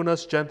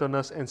 faithfulness,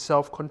 gentleness, and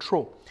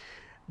self-control.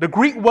 The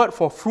Greek word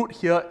for fruit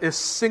here is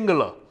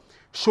singular,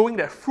 showing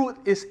that fruit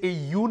is a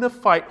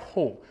unified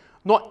whole,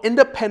 not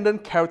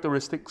independent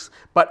characteristics,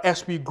 but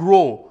as we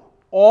grow,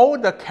 all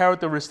the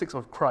characteristics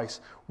of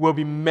Christ will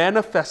be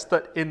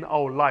manifested in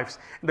our lives.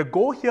 And the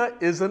goal here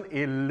isn't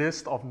a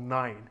list of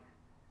 9.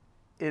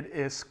 It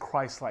is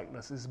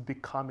Christ-likeness, it's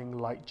becoming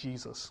like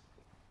Jesus.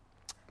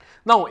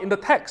 Now, in the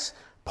text,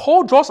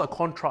 Paul draws a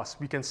contrast,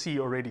 we can see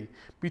already,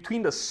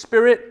 between the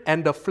Spirit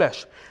and the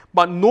flesh.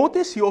 But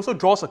notice he also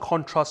draws a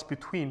contrast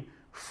between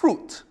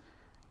fruit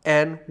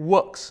and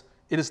works.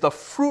 It is the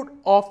fruit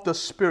of the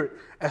Spirit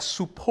as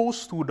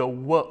opposed to the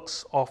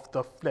works of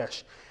the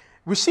flesh,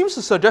 which seems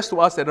to suggest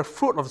to us that the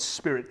fruit of the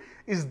Spirit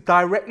is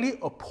directly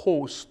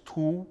opposed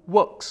to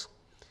works.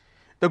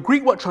 The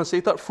Greek word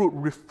translated fruit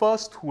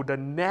refers to the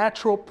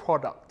natural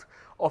product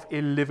of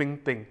a living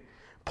thing.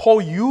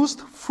 Paul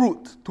used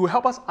fruit to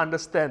help us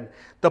understand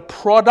the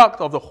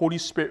product of the Holy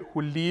Spirit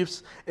who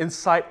lives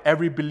inside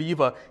every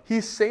believer.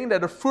 He's saying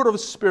that the fruit of the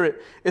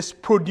Spirit is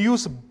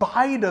produced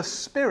by the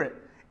Spirit.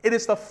 It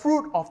is the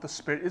fruit of the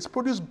Spirit. It's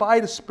produced by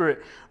the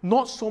Spirit,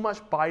 not so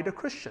much by the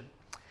Christian.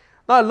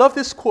 Now, I love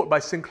this quote by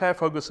Sinclair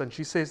Ferguson.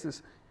 She says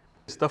this: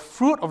 the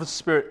fruit of the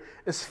Spirit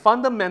is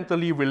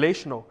fundamentally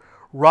relational.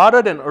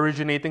 Rather than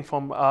originating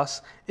from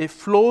us, it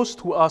flows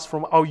to us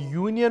from our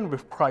union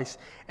with Christ,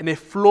 and it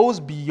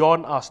flows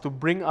beyond us to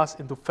bring us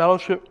into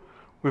fellowship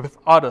with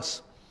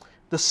others.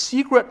 The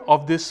secret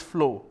of this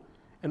flow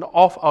and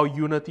of our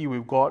unity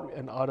with God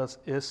and others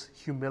is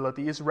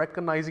humility. It's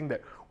recognizing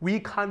that we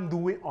can't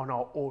do it on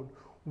our own.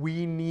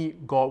 We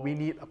need God. We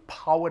need a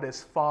power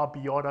that's far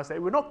beyond us,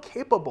 that we're not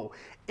capable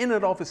in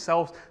and of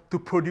itself to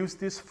produce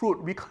this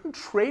fruit. We can't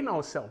train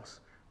ourselves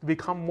to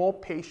become more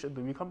patient,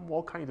 to become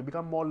more kind, to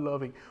become more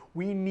loving.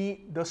 We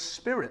need the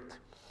Spirit.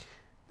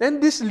 Then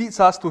this leads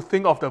us to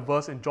think of the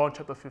verse in John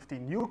chapter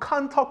 15. You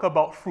can't talk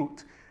about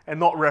fruit and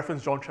not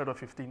reference John chapter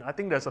 15. I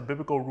think there's a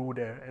biblical rule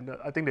there, and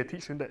I think they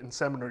teach that in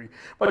seminary.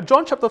 But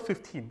John chapter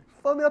 15,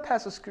 familiar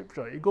passage of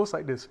scripture, it goes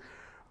like this.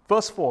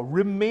 Verse 4,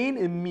 remain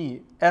in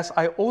me as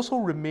I also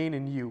remain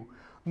in you.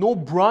 No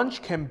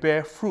branch can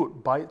bear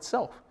fruit by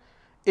itself.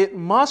 It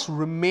must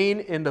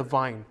remain in the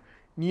vine.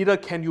 Neither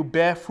can you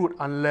bear fruit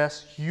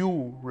unless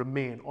you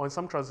remain. Or in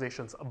some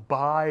translations,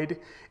 abide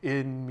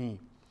in me.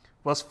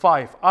 Verse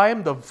 5, I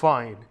am the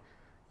vine,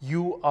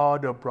 you are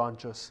the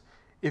branches.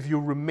 If you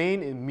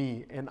remain in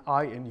me and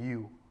I in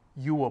you,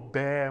 you will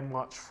bear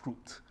much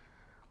fruit.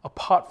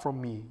 Apart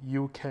from me,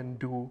 you can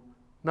do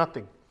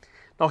nothing.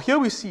 Now here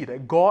we see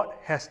that God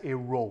has a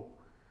role.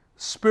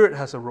 Spirit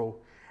has a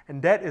role.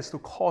 And that is to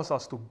cause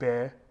us to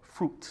bear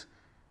fruit.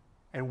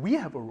 And we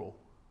have a role.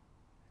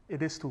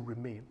 It is to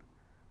remain.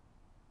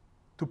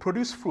 To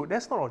produce fruit,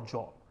 that's not our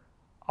job.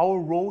 Our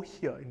role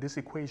here in this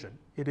equation,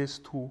 it is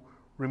to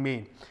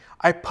remain.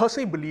 I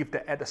personally believe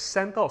that at the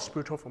center of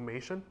spiritual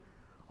formation,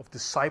 of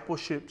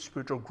discipleship,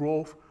 spiritual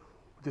growth,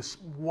 this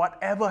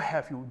whatever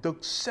have you, the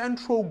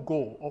central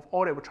goal of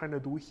all that we're trying to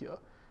do here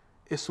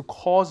is to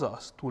cause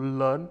us to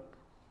learn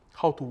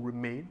how to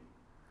remain,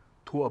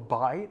 to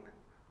abide,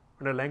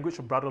 in the language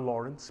of Brother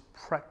Lawrence,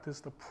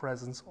 practice the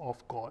presence of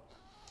God.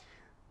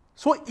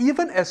 So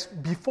even as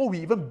before we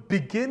even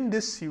begin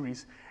this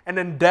series and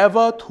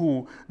endeavor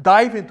to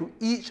dive into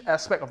each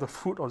aspect of the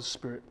fruit of the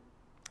Spirit,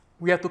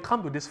 we have to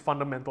come to this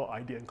fundamental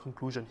idea and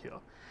conclusion here,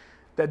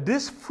 that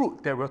this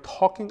fruit that we're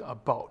talking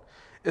about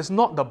is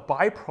not the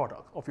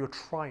byproduct of your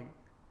trying.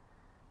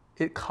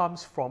 It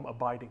comes from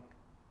abiding.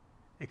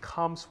 It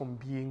comes from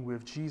being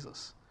with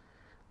Jesus.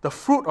 The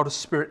fruit of the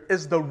Spirit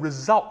is the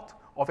result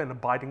of an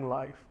abiding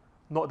life,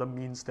 not the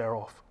means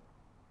thereof.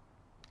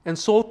 And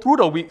so through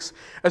the weeks,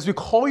 as we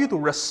call you to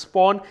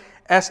respond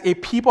as a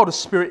people of the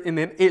Spirit in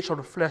an age of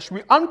the flesh,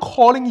 we aren't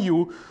calling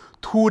you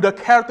to the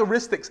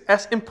characteristics,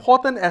 as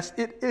important as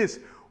it is.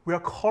 We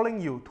are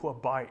calling you to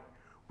abide.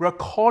 We are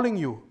calling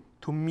you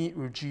to meet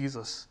with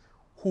Jesus,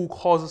 who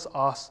causes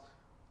us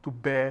to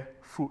bear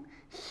fruit.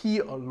 He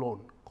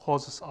alone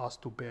causes us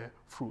to bear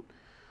fruit.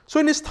 So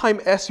in this time,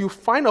 as you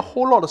find a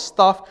whole lot of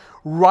stuff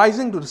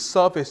rising to the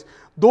surface,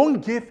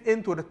 don't give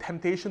in to the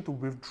temptation to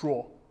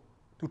withdraw,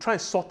 to try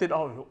and sort it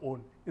out on your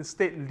own.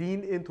 Instead,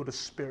 lean into the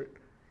Spirit.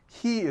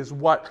 He is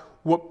what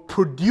will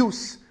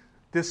produce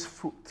this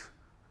fruit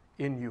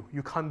in you.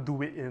 You can't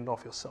do it in and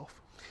of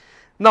yourself.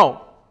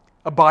 Now,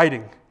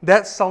 abiding.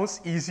 That sounds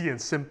easy and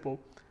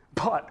simple.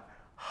 But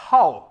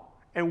how?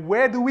 And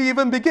where do we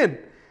even begin?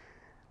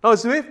 Now,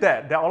 it's with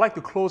that I'd like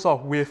to close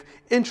off with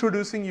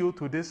introducing you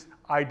to this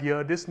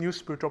idea, this new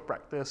spiritual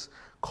practice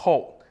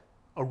called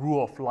a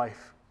rule of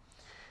life.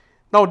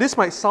 Now, this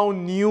might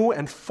sound new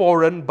and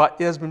foreign, but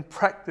it has been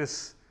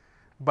practiced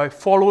by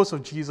followers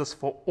of Jesus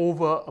for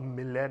over a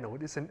millennium.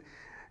 It's an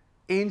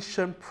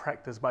ancient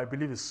practice, but I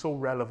believe it's so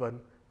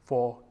relevant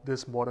for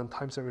this modern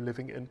times that we're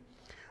living in.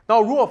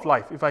 Now, a rule of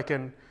life, if I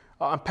can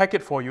unpack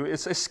it for you,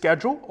 it's a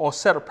schedule or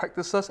set of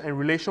practices and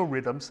relational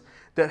rhythms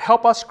that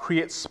help us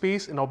create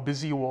space in our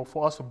busy world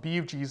for us to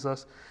be with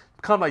Jesus,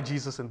 become like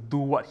Jesus, and do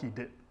what he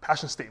did.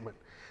 Passion statement.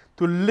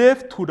 To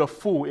live to the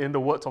full, in the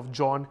words of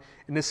John,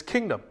 in his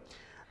kingdom.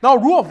 Now,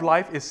 rule of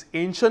life is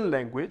ancient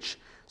language,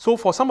 so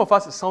for some of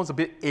us it sounds a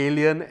bit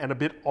alien and a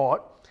bit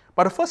odd.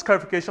 But the first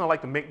clarification I'd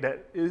like to make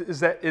is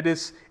that it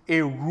is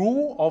a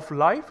rule of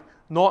life,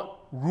 not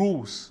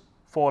rules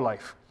for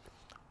life.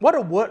 What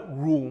a word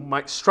rule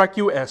might strike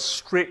you as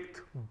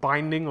strict,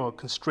 binding, or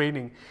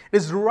constraining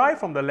is derived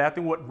from the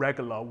Latin word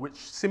regula, which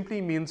simply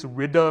means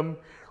rhythm,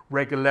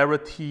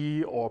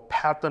 regularity, or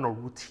pattern or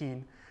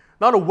routine.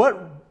 Now, the word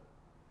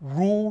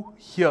rule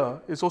here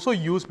is also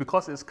used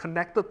because it's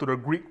connected to the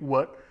Greek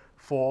word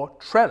for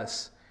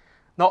trellis.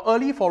 Now,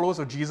 early followers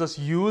of Jesus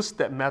used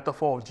that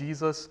metaphor of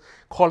Jesus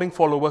calling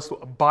followers to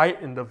abide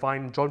in the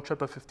vine, John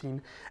chapter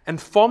 15,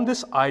 and formed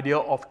this idea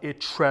of a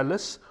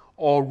trellis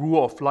or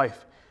rule of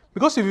life.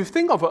 Because if you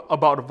think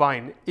about a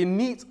vine, it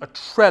needs a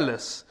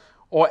trellis,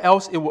 or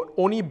else it would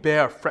only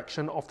bear a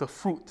fraction of the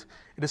fruit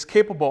it is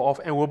capable of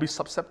and will be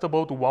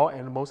susceptible to wild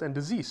animals and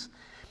disease.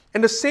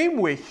 In the same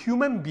way,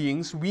 human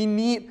beings, we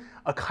need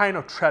a kind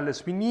of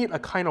trellis, we need a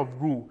kind of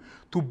rule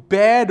to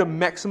bear the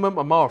maximum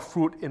amount of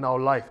fruit in our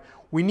life.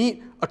 We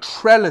need a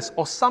trellis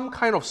or some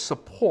kind of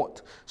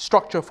support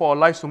structure for our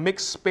lives to make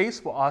space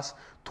for us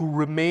to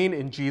remain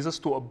in Jesus,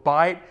 to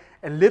abide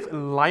and live in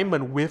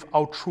alignment with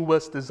our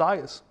truest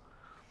desires.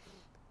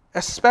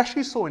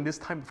 Especially so in this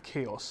time of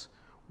chaos,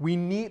 we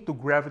need to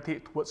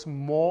gravitate towards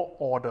more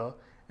order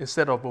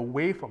instead of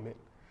away from it.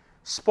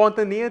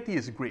 Spontaneity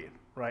is great,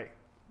 right?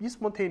 Be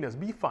spontaneous,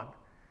 be fun.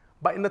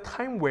 But in a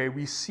time where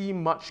we see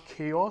much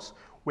chaos,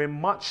 where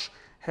much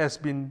has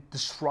been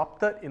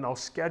disrupted in our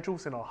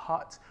schedules and our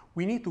hearts,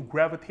 we need to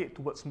gravitate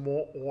towards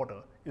more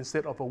order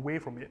instead of away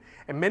from it.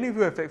 And many of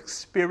you have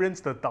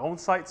experienced the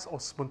downsides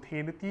of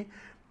spontaneity.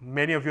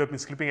 Many of you have been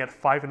sleeping at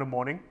 5 in the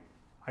morning.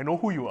 I know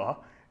who you are.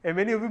 And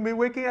many of you have been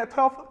waking at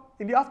 12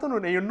 in the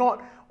afternoon and you're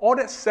not all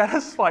that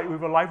satisfied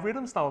with your life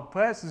rhythms now.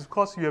 Perhaps it's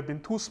because you have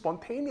been too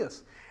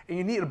spontaneous and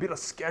you need a bit of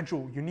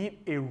schedule. You need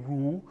a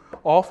rule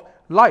of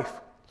life.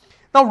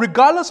 Now,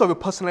 regardless of your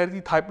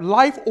personality type,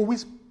 life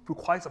always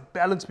requires a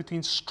balance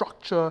between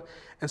structure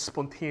and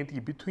spontaneity,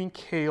 between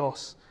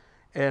chaos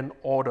and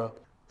order.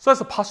 So as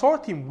a pastoral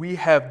team, we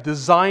have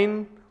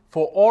designed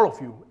for all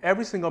of you,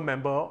 every single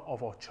member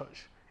of our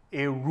church,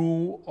 a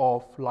rule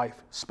of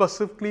life,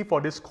 specifically for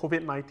this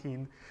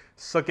COVID-19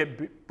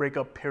 circuit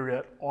breaker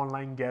period,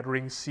 online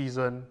gathering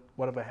season,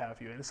 whatever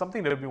have you. And it's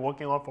something that we've been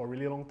working on for a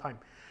really long time.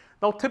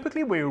 Now,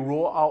 typically when we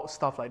roll out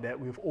stuff like that,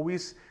 we've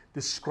always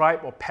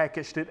described or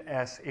packaged it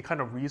as a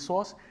kind of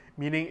resource,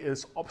 meaning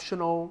it's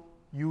optional,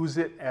 use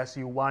it as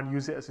you want,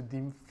 use it as you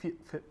deem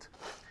fit.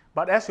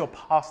 But as your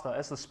pastor,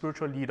 as the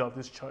spiritual leader of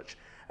this church,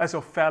 as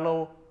your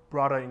fellow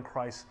brother in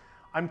Christ,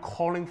 I'm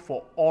calling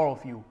for all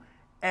of you,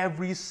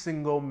 every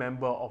single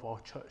member of our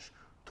church,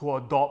 to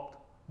adopt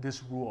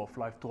this rule of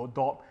life, to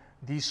adopt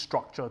this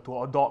structure,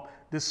 to adopt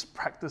this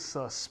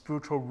practices,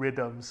 spiritual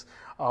rhythms,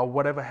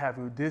 whatever have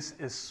you. This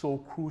is so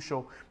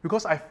crucial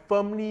because I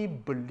firmly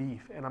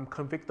believe, and I'm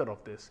convicted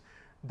of this,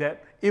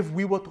 that if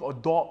we were to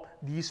adopt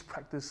these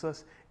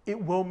practices, it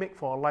will make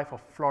for a life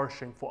of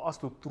flourishing, for us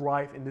to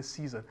thrive in this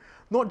season.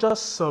 Not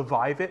just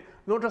survive it,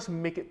 not just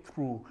make it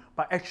through,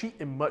 but actually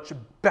emerge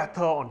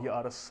better on the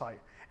other side.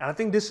 And I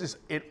think this is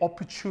an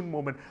opportune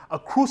moment, a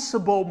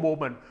crucible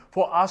moment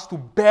for us to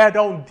bear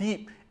down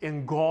deep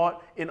in God,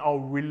 in our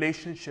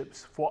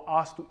relationships, for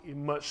us to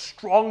emerge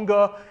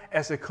stronger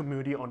as a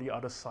community on the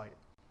other side.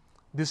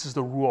 This is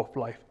the rule of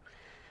life.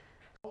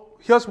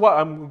 Here's what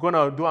I'm going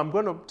to do. I'm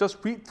going to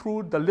just read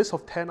through the list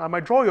of 10. I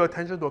might draw your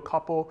attention to a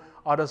couple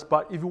others,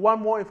 but if you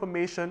want more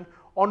information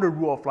on the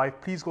rule of life,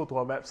 please go to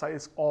our website.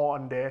 It's all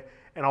on there,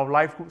 and our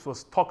life groups will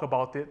talk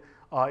about it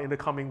in the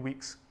coming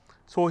weeks.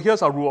 So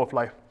here's our rule of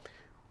life.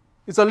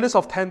 It's a list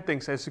of 10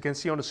 things, as you can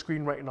see on the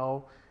screen right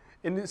now.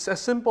 And it's as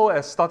simple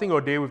as starting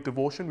your day with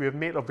devotion. We have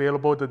made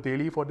available the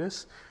daily for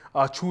this.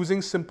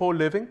 Choosing simple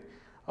living.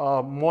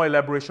 More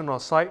elaboration on our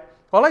site.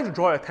 I'd like to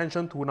draw your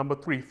attention to number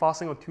 3,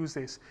 fasting on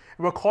Tuesdays.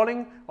 And we're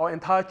calling our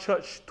entire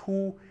church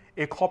to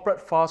a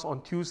corporate fast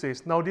on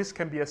Tuesdays. Now, this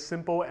can be as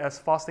simple as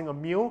fasting a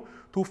meal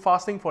to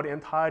fasting for the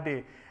entire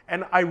day.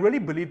 And I really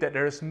believe that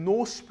there is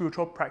no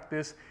spiritual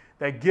practice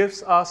that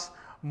gives us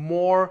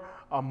more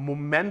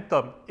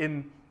momentum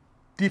in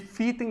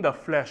defeating the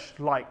flesh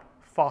like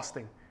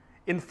fasting.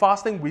 In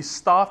fasting, we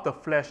starve the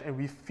flesh and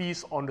we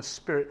feast on the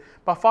spirit.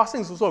 But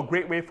fasting is also a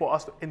great way for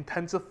us to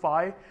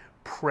intensify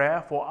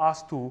prayer, for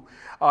us to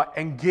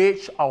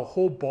engage our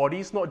whole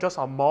bodies, not just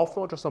our mouth,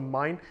 not just our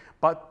mind,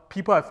 but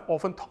people have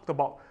often talked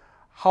about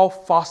how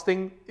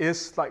fasting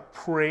is like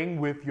praying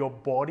with your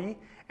body.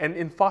 And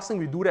in fasting,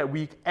 we do that.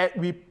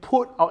 We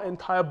put our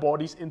entire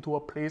bodies into a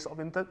place of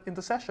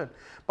intercession.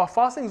 But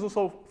fasting is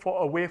also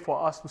a way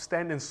for us to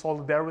stand in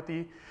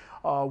solidarity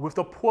with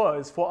the poor.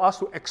 It's for us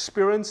to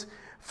experience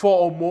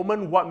for a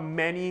moment what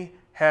many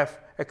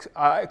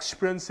are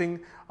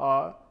experiencing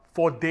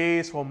for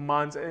days, for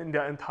months, in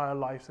their entire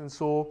lives. And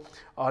so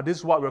this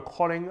is what we're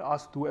calling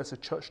us to as a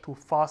church, to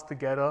fast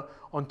together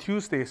on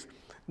Tuesdays.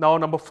 Now,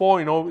 number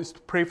 4, is to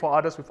pray for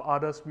others with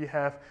others. We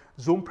have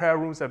Zoom prayer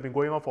rooms that have been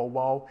going on for a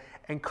while.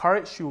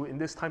 Encourage you in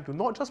this time to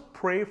not just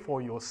pray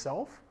for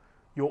yourself,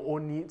 your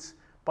own needs,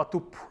 but to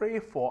pray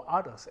for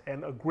others.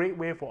 And a great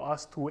way for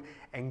us to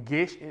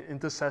engage in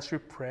intercessory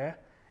prayer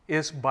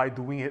is by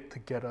doing it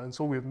together. And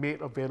so we've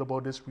made available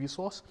this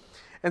resource.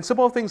 And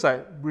simple things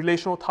like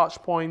relational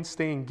touch points,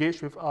 staying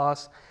engaged with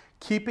us,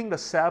 keeping the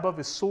Sabbath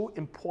is so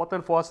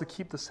important for us to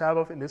keep the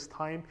Sabbath in this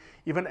time,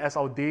 even as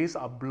our days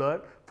are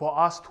blurred, for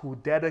us to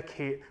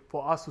dedicate,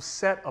 for us to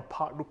set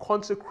apart, to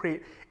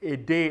consecrate a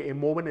day, a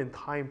moment in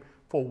time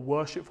for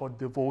worship, for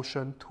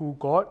devotion to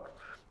God.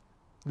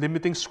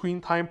 Limiting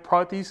screen time,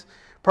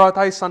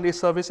 prioritize Sunday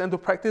service, and to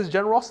practice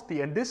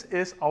generosity. And this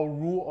is our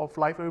rule of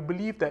life. And we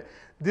believe that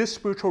these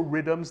spiritual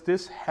rhythms,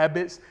 these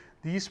habits,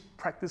 these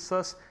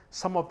practices,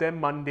 some of them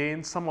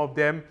mundane, some of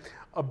them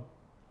a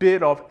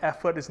bit of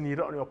effort is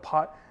needed on your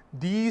part.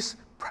 These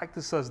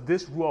practices,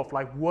 this rule of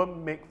life will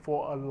make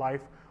for a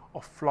life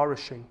of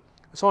flourishing.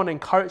 So I want to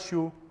encourage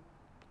you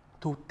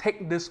to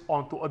take this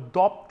on, to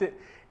adopt it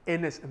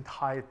in its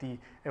entirety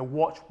and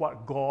watch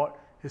what God,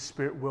 His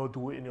Spirit will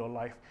do in your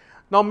life.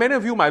 Now, many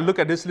of you might look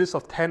at this list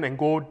of 10 and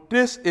go,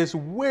 this is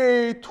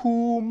way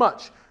too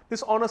much.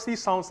 This honestly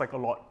sounds like a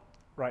lot,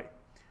 right?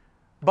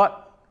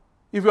 But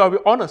if you are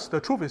honest, the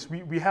truth is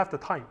we have the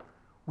time.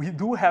 We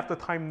do have the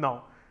time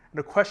now. And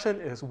the question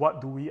is,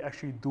 what do we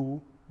actually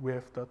do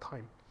with the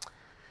time?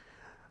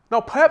 Now,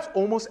 perhaps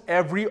almost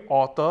every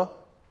author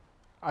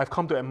I've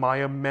come to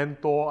admire,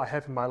 mentor I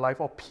have in my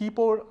life, or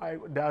people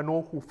that I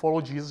know who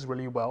follow Jesus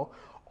really well,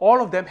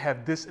 all of them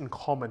have this in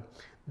common,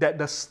 that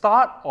the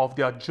start of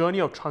their journey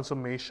of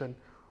transformation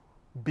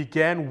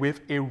began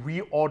with a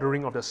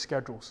reordering of their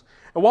schedules.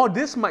 And while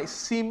this might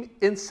seem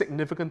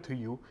insignificant to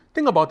you,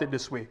 think about it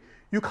this way.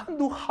 You can't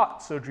do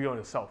heart surgery on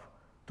yourself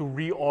to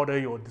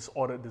reorder your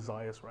disordered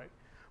desires, right?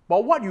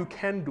 But what you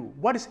can do,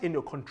 what is in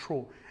your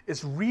control,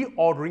 is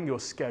reordering your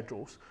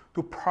schedules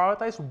to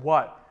prioritize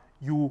what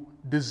you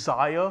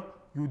desire,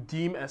 you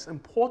deem as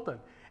important.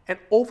 And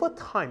over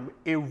time,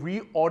 a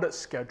reordered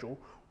schedule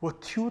will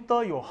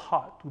tutor your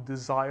heart to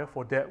desire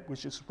for that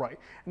which is right.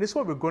 And this is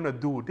what we're going to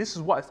do. This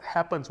is what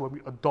happens when we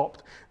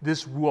adopt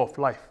this rule of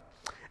life.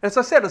 As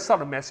I said at the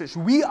start of the message,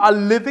 we are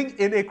living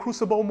in a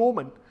crucible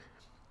moment.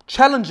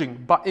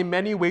 Challenging, but in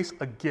many ways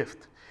a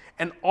gift.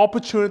 An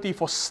opportunity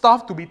for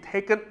stuff to be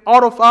taken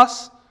out of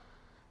us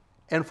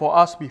and for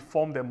us to be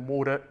formed and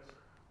molded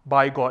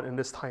by God in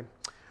this time.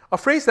 A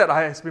phrase that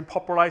has been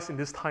popularized in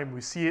this time, we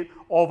see it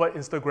all over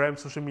Instagram,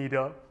 social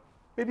media,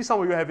 maybe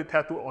some of you have it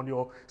tattooed on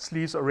your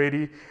sleeves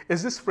already,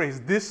 is this phrase,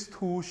 this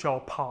too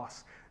shall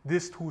pass.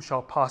 This too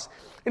shall pass.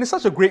 And it's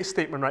such a great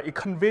statement, right? It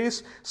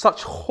conveys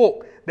such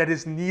hope that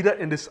is needed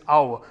in this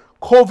hour.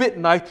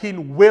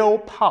 COVID-19 will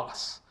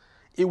pass.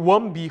 It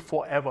won't be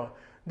forever.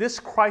 This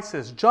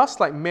crisis, just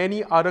like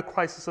many other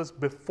crises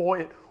before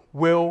it,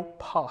 will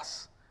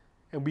pass.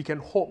 And we can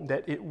hope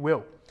that it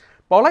will.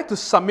 But I'd like to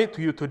submit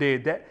to you today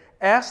that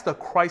as the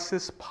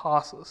crisis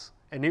passes,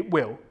 and it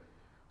will,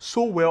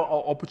 so will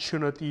our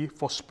opportunity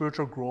for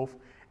spiritual growth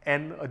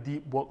and a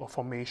deep work of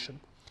formation.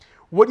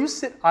 Would you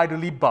sit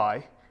idly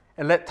by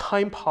and let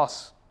time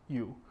pass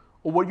you?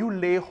 Or will you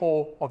lay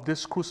hold of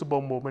this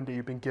crucible moment that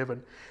you've been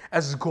given?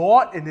 As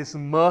God in His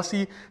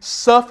mercy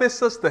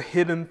surfaces the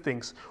hidden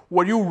things,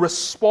 will you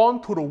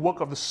respond to the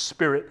work of the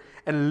Spirit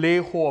and lay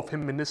hold of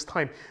Him in this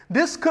time?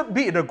 This could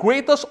be the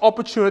greatest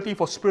opportunity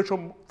for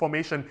spiritual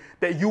formation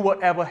that you will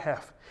ever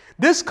have.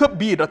 This could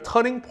be the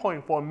turning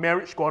point for a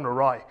marriage gone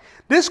awry.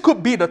 This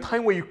could be the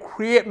time where you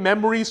create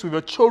memories with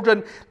your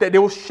children that they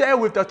will share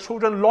with their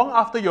children long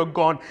after you're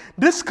gone.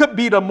 This could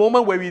be the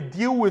moment where we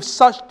deal with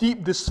such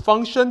deep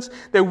dysfunctions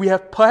that we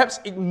have perhaps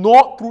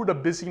ignored through the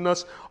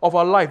busyness of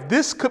our life.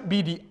 This could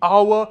be the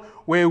hour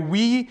where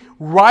we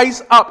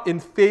rise up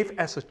in faith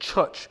as a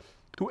church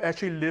to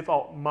actually live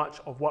out much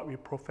of what we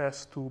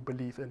profess to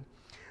believe in.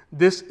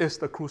 This is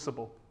the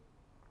crucible.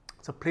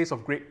 It's a place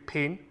of great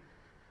pain,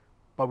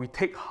 but we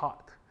take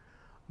heart,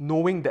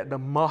 knowing that the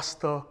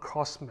master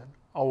craftsman,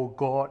 our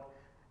God,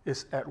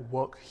 is at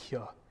work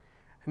here.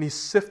 And He's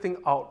sifting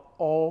out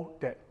all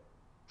that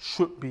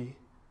should be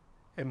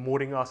and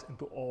molding us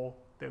into all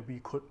that we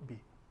could be.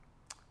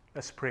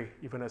 Let's pray,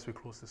 even as we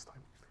close this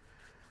time.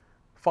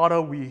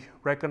 Father, we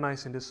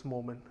recognize in this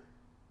moment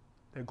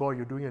that, God,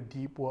 you're doing a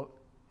deep work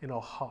in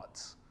our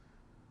hearts,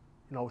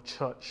 in our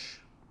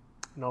church,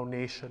 in our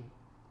nation.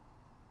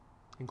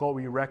 And God,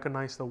 we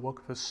recognize the work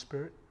of the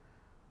Spirit.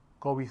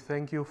 God, we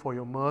thank you for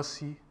your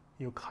mercy,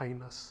 your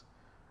kindness.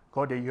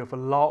 God, that you have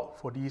allowed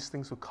for these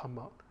things to come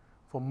out,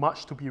 for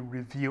much to be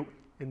revealed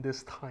in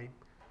this time.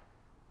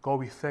 God,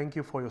 we thank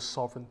you for your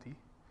sovereignty.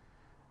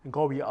 And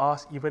God, we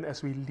ask, even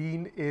as we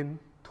lean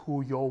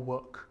into your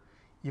work,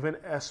 even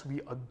as we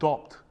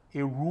adopt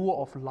a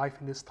rule of life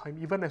in this time,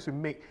 even as we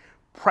make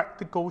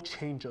practical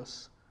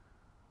changes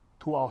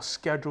to our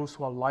schedules,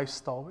 to our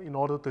lifestyle, in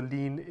order to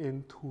lean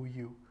into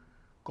you.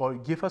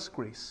 God, give us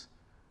grace.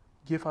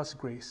 Give us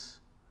grace.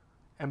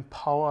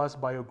 Empower us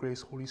by your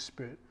grace, Holy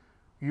Spirit.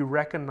 We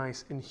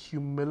recognize in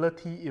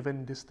humility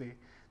even this day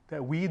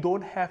that we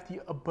don't have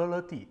the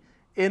ability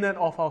in and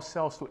of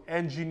ourselves to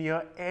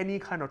engineer any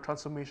kind of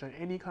transformation,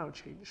 any kind of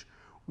change.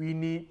 We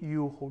need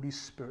you, Holy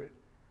Spirit.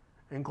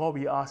 And God,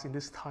 we ask in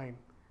this time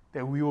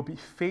that we will be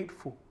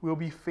faithful. We will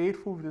be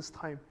faithful with this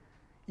time,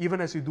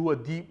 even as you do a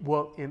deep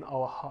work in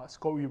our hearts.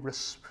 God,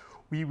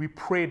 we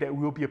pray that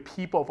we will be a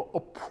people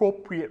of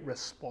appropriate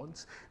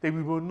response, that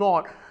we will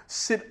not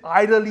sit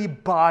idly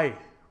by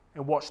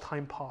and watch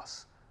time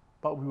pass,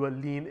 but we will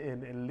lean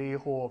in and lay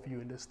hold of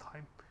you in this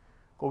time.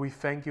 God, we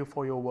thank you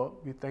for your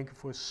work. We thank you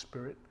for your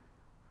Spirit.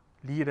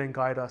 Lead and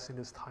guide us in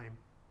this time.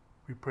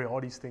 We pray all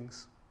these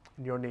things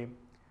in your name.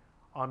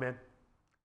 Amen.